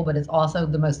table, but it's also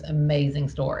the most amazing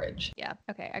storage. Yeah.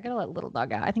 Okay. I gotta let little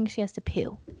dog out. I think she has to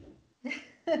poo.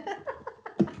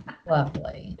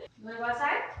 Lovely. You want to go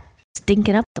outside?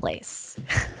 Stinking up the place.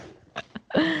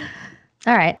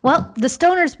 All right. Well, the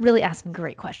stoners really asked some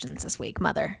great questions this week,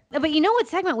 Mother. But you know what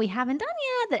segment we haven't done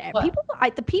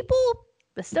yet? The people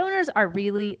The stoners are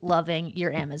really loving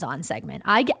your Amazon segment.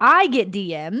 I get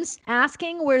DMs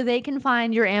asking where they can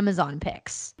find your Amazon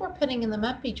picks. We're putting them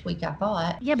up each week, I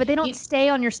thought. Yeah, but they don't stay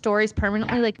on your stories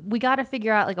permanently. Like, we got to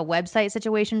figure out like a website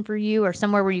situation for you or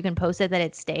somewhere where you can post it that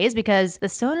it stays, because the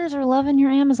stoners are loving your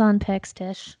Amazon picks,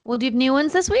 Tish. Well, do you have new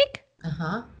ones this week?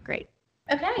 Uh-huh. Great.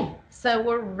 Okay, so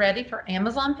we're ready for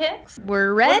Amazon picks?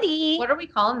 We're ready. What are we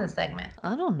calling this segment?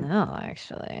 I don't know,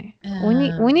 actually.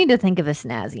 We need to think of a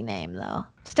snazzy name, though.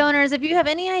 Stoners, if you have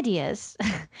any ideas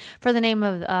for the name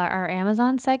of our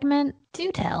Amazon segment,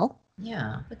 do tell.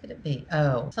 Yeah, what could it be?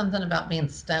 Oh, something about being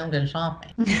stoned and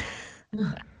shopping.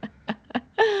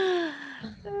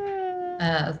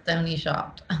 Stony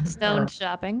shopped. Stoned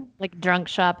shopping, like drunk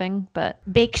shopping, but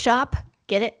bake shop.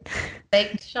 Get it?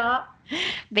 Baked shop?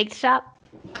 Baked shop.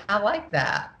 I like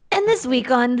that. And this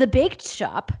week on The Baked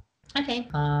Shop. Okay.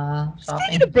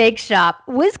 Speaking of Bake Shop,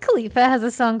 Wiz Khalifa has a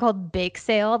song called Bake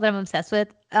Sale that I'm obsessed with.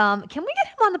 Can we get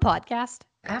him on the podcast?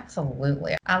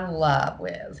 Absolutely. I love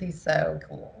Wiz. He's so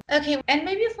cool. Okay, and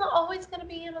maybe it's not always going to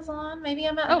be Amazon. Maybe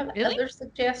I might have other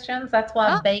suggestions. That's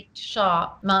why Baked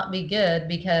Shop might be good,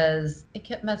 because it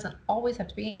doesn't always have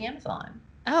to be Amazon.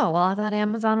 Oh, well, I thought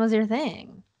Amazon was your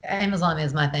thing. Amazon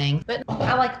is my thing, but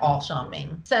I like all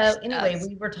shopping. So anyway,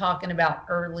 we were talking about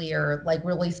earlier, like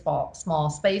really small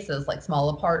spaces, like small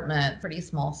apartment, pretty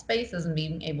small spaces, and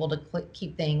being able to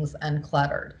keep things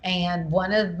uncluttered. And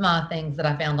one of my things that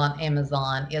I found on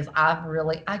Amazon is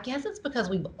I guess it's because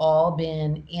we've all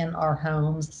been in our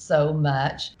homes so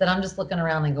much that I'm just looking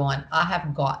around and going, I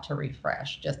have got to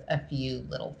refresh just a few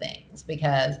little things,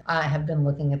 because I have been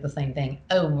looking at the same thing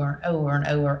over and over and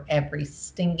over every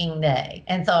stinking day.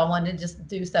 And so I wanted to just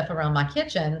do stuff around my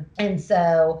kitchen. And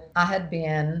so I had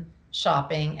been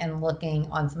shopping and looking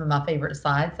on some of my favorite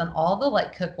sites, and all the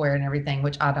like cookware and everything,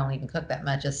 which I don't even cook that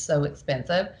much, is so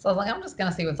expensive. So I was like, I'm just going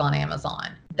to see what's on Amazon.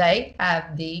 They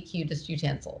have the cutest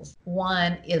utensils.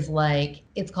 One is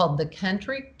it's called the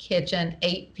Country Kitchen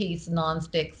 8-piece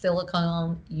nonstick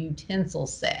silicone utensil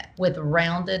set with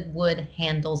rounded wood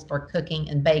handles for cooking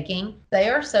and baking. They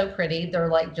are so pretty. They're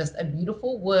like just a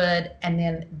beautiful wood, and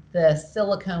then the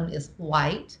silicone is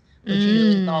white, which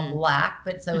usually is all black,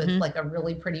 but so it's like a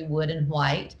really pretty wood and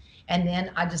white. And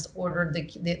then I just ordered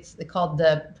it's called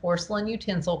the porcelain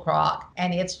utensil crock,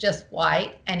 and it's just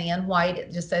white, and in white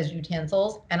it just says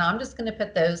utensils. And I'm just going to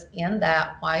put those in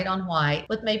that white on white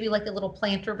with maybe like a little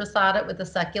planter beside it with a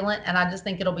succulent. And I just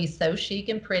think it'll be so chic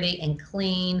and pretty and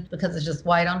clean because it's just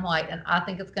white on white. And I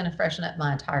think it's going to freshen up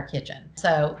my entire kitchen.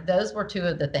 So those were two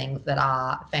of the things that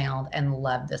I found and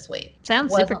loved this week.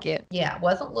 Sounds super cute. Yeah,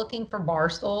 wasn't looking for bar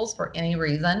stools for any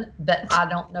reason, but I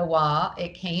don't know why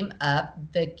it came up.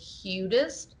 The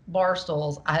cutest bar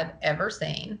stools I have ever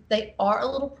seen. They are a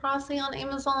little pricey on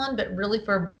Amazon, but really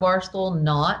for a bar stool,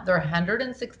 not. They're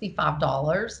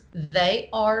 $165. They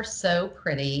are so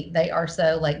pretty. They are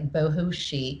so like boho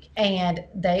chic, and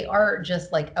they are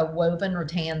just like a woven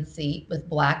rattan seat with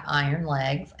black iron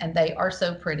legs, and they are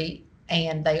so pretty.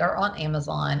 And they are on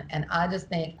Amazon. And I just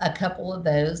think a couple of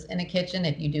those in a kitchen,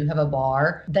 if you do have a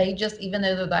bar, they just, even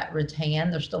though they're that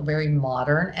rattan, they're still very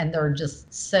modern, and they're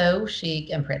just so chic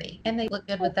and pretty. And they look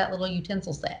good with that little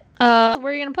utensil set. Where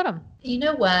are you going to put them? You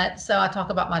know what? So I talk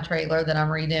about my trailer that I'm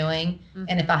redoing.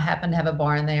 And if I happen to have a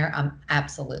bar in there, I'm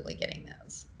absolutely getting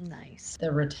those. Nice.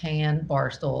 The rattan bar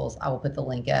stools, I will put the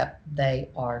link up. They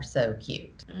are so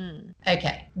cute.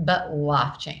 Okay, but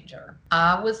life changer.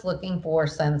 I was looking for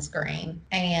sunscreen,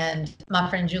 and my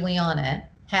friend Juliana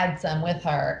had some with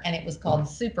her, and it was called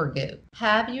Supergoop.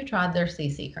 Have you tried their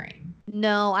CC cream?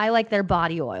 No, I like their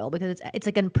body oil because it's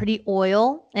like a pretty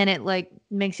oil, and it like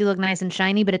makes you look nice and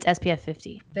shiny, but it's SPF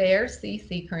 50. Their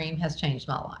CC cream has changed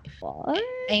my life. What?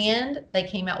 And they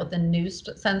came out with a new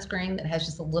sunscreen that has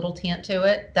just a little tint to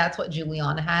it. That's what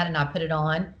Juliana had, and I put it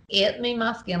on. It made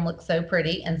my skin look so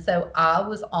pretty. And so I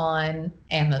was on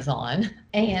Amazon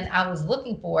and I was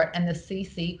looking for it, and the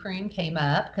CC cream came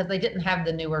up because they didn't have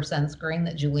the newer sunscreen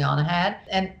that Juliana had.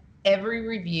 And every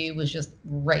review was just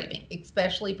raving,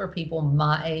 especially for people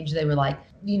my age. They were like,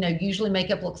 usually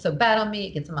makeup looks so bad on me.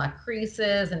 It gets in my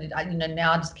creases, and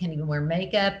now I just can't even wear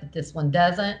makeup, but this one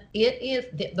doesn't.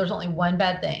 There's only one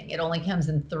bad thing. It only comes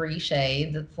in 3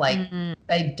 shades. It's like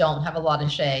they don't have a lot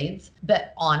of shades,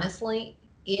 but honestly,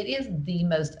 it is the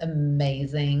most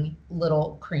amazing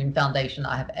little cream foundation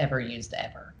I have ever used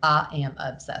ever. I am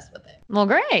obsessed with it. Well,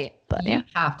 great. But you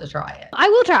have to try it. I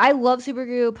will try. I love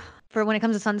Supergoop. for when it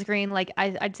comes to sunscreen, like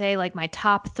I'd say like my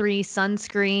top 3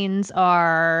 sunscreens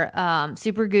are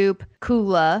Supergoop,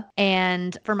 Kula,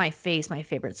 and for my face, my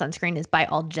favorite sunscreen is by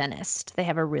Algenist. They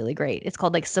have a really great, it's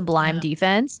called like Sublime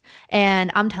Defense.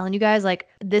 And I'm telling you guys, like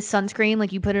this sunscreen,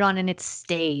 like you put it on and it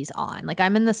stays on. Like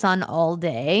I'm in the sun all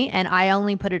day and I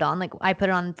only put it on, like I put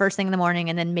it on first thing in the morning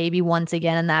and then maybe once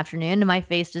again in the afternoon, and my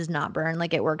face does not burn.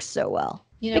 Like it works so well.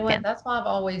 You know what? That's why I've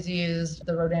always used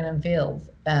the Rodan and Fields.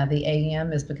 The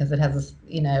AM is because it has this,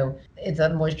 it's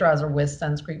a moisturizer with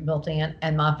sunscreen built in,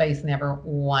 and my face never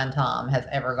one time has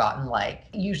ever gotten like,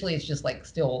 usually it's just like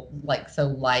still like so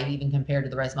light even compared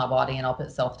to the rest of my body, and I'll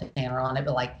put self-tanner on it,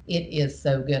 but like it is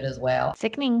so good as well.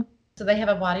 Sickening. So they have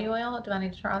a body oil. Do I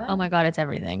need to try that? Oh my God, it's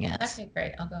everything. Yes. Okay,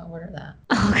 great. I'll go order that.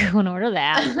 I'll go and order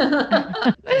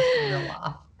that.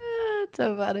 That's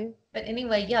so funny. But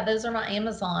anyway, yeah, those are my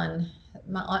Amazon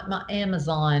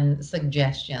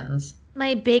suggestions.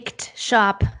 My baked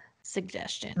shop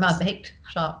suggestions.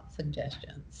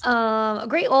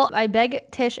 Great. Well, I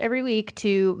beg Tish every week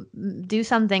to do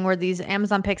something where these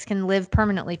Amazon picks can live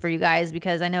permanently for you guys,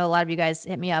 because I know a lot of you guys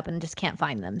hit me up and just can't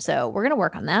find them. So we're going to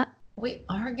work on that. We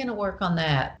are going to work on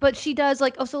that. But she does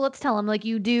like, so let's tell them, like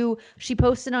she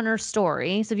posted on her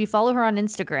story. So if you follow her on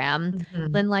Instagram,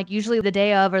 then like usually the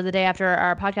day of or the day after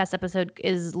our podcast episode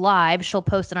is live, she'll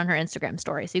post it on her Instagram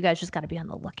story. So you guys just got to be on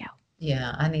the lookout.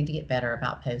 Yeah, I need to get better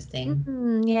about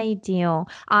posting. Yeah, you do.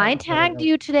 I tagged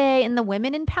you today in the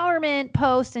women empowerment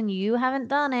post and you haven't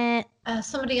done it.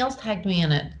 Somebody else tagged me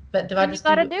in it, but I just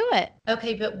got to do it?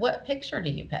 Okay, but what picture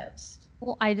do you post?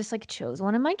 Well, I just like chose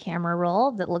one in my camera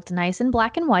roll that looked nice in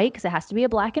black and white, because it has to be a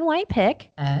black and white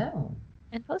pic. Oh.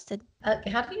 And posted.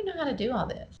 How do you know how to do all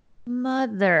this?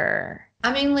 Mother.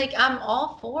 I mean, like, I'm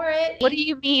all for it. What do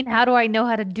you mean? How do I know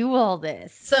how to do all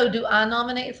this? So do I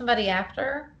nominate somebody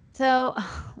after? So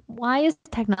why is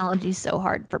technology so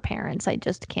hard for parents? I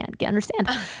just can't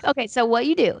understand. Okay, so what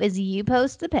you do is you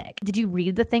post the pic. Did you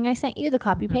read the thing I sent you, the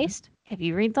copy paste? If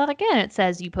you read that again, it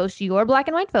says you post your black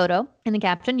and white photo. In the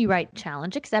caption, you write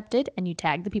challenge accepted, and you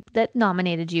tag the people that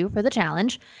nominated you for the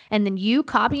challenge. And then you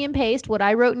copy and paste what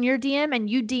I wrote in your DM, and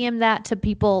you DM that to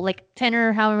people, like 10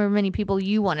 or however many people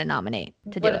you want to nominate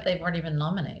to do it. What if they've already been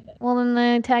nominated? Well, then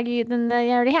they tag you, then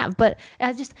they already have. But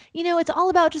just, it's all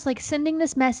about just like sending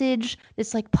this message,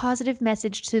 this like positive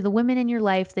message to the women in your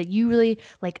life that you really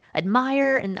like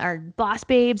admire and are boss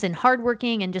babes and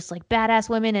hardworking and just like badass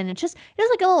women. And it's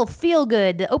like a little feel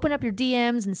good to open up your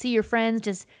DMs and see your friends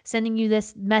just sending you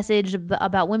this message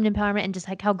about women empowerment and just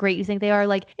like how great you think they are.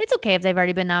 Like, it's okay if they've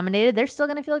already been nominated. They're still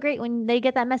going to feel great when they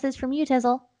get that message from you,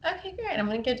 Tizzle. Okay, great. I'm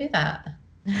going to go do that.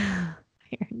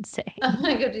 You're insane. I'm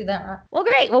going to go do that. Right. Well,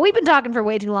 great. Well, we've been talking for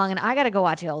way too long, and I got to go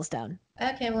watch Yellowstone.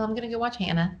 Okay, well, I'm going to go watch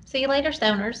Hannah. See you later,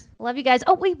 stoners. Love you guys.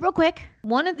 Oh, wait, real quick.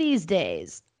 One of these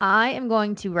days, I am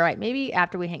going to write, maybe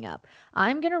after we hang up,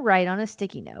 I'm going to write on a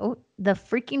sticky note the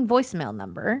freaking voicemail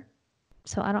number,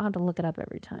 so I don't have to look it up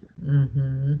every time.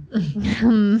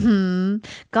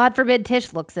 God forbid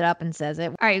Tish looks it up and says it.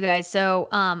 All right, you guys. So,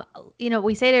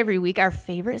 we say it every week. Our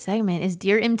favorite segment is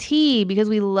Dear MT, because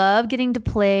we love getting to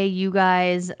play you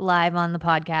guys live on the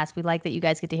podcast. We like that you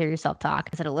guys get to hear yourself talk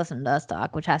instead of listening to us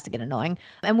talk, which has to get annoying.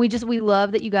 And we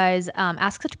love that you guys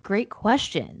ask such great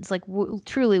questions. Like,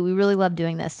 truly, we really love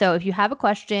doing this. So if you have a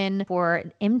question for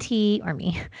MT or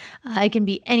me, it can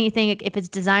be anything. If it's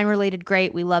design related,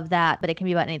 great. We love that. But it can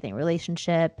be about anything,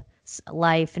 relationship,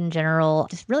 life in general,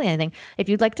 just really anything. If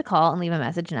you'd like to call and leave a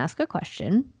message and ask a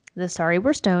question, the Sorry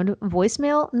We're Stoned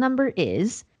voicemail number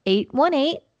is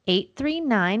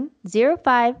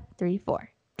 818-839-0534.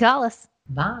 Call us.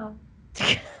 Bye.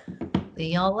 See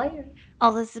y'all later.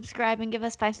 Also subscribe and give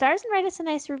us 5 stars and write us a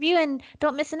nice review, and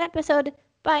don't miss an episode.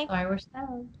 Bye. Sorry, we're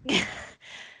stoned.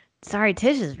 Sorry,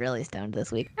 Tish is really stoned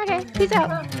this week. Okay, peace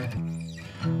out.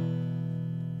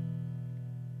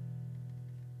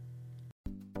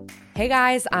 Hey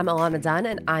guys, I'm Alana Dunn,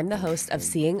 and I'm the host of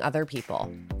Seeing Other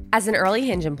People. As an early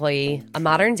Hinge employee, a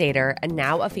modern dater, and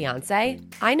now a fiance,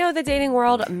 I know the dating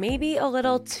world maybe a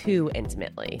little too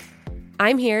intimately.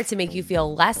 I'm here to make you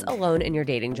feel less alone in your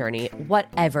dating journey,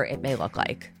 whatever it may look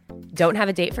like. Don't have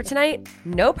a date for tonight?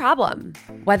 No problem.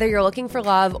 Whether you're looking for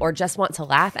love or just want to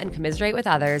laugh and commiserate with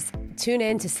others, tune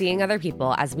in to Seeing Other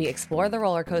People as we explore the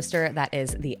roller coaster that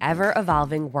is the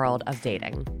ever-evolving world of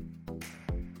dating.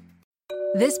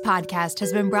 This podcast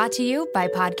has been brought to you by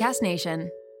Podcast Nation.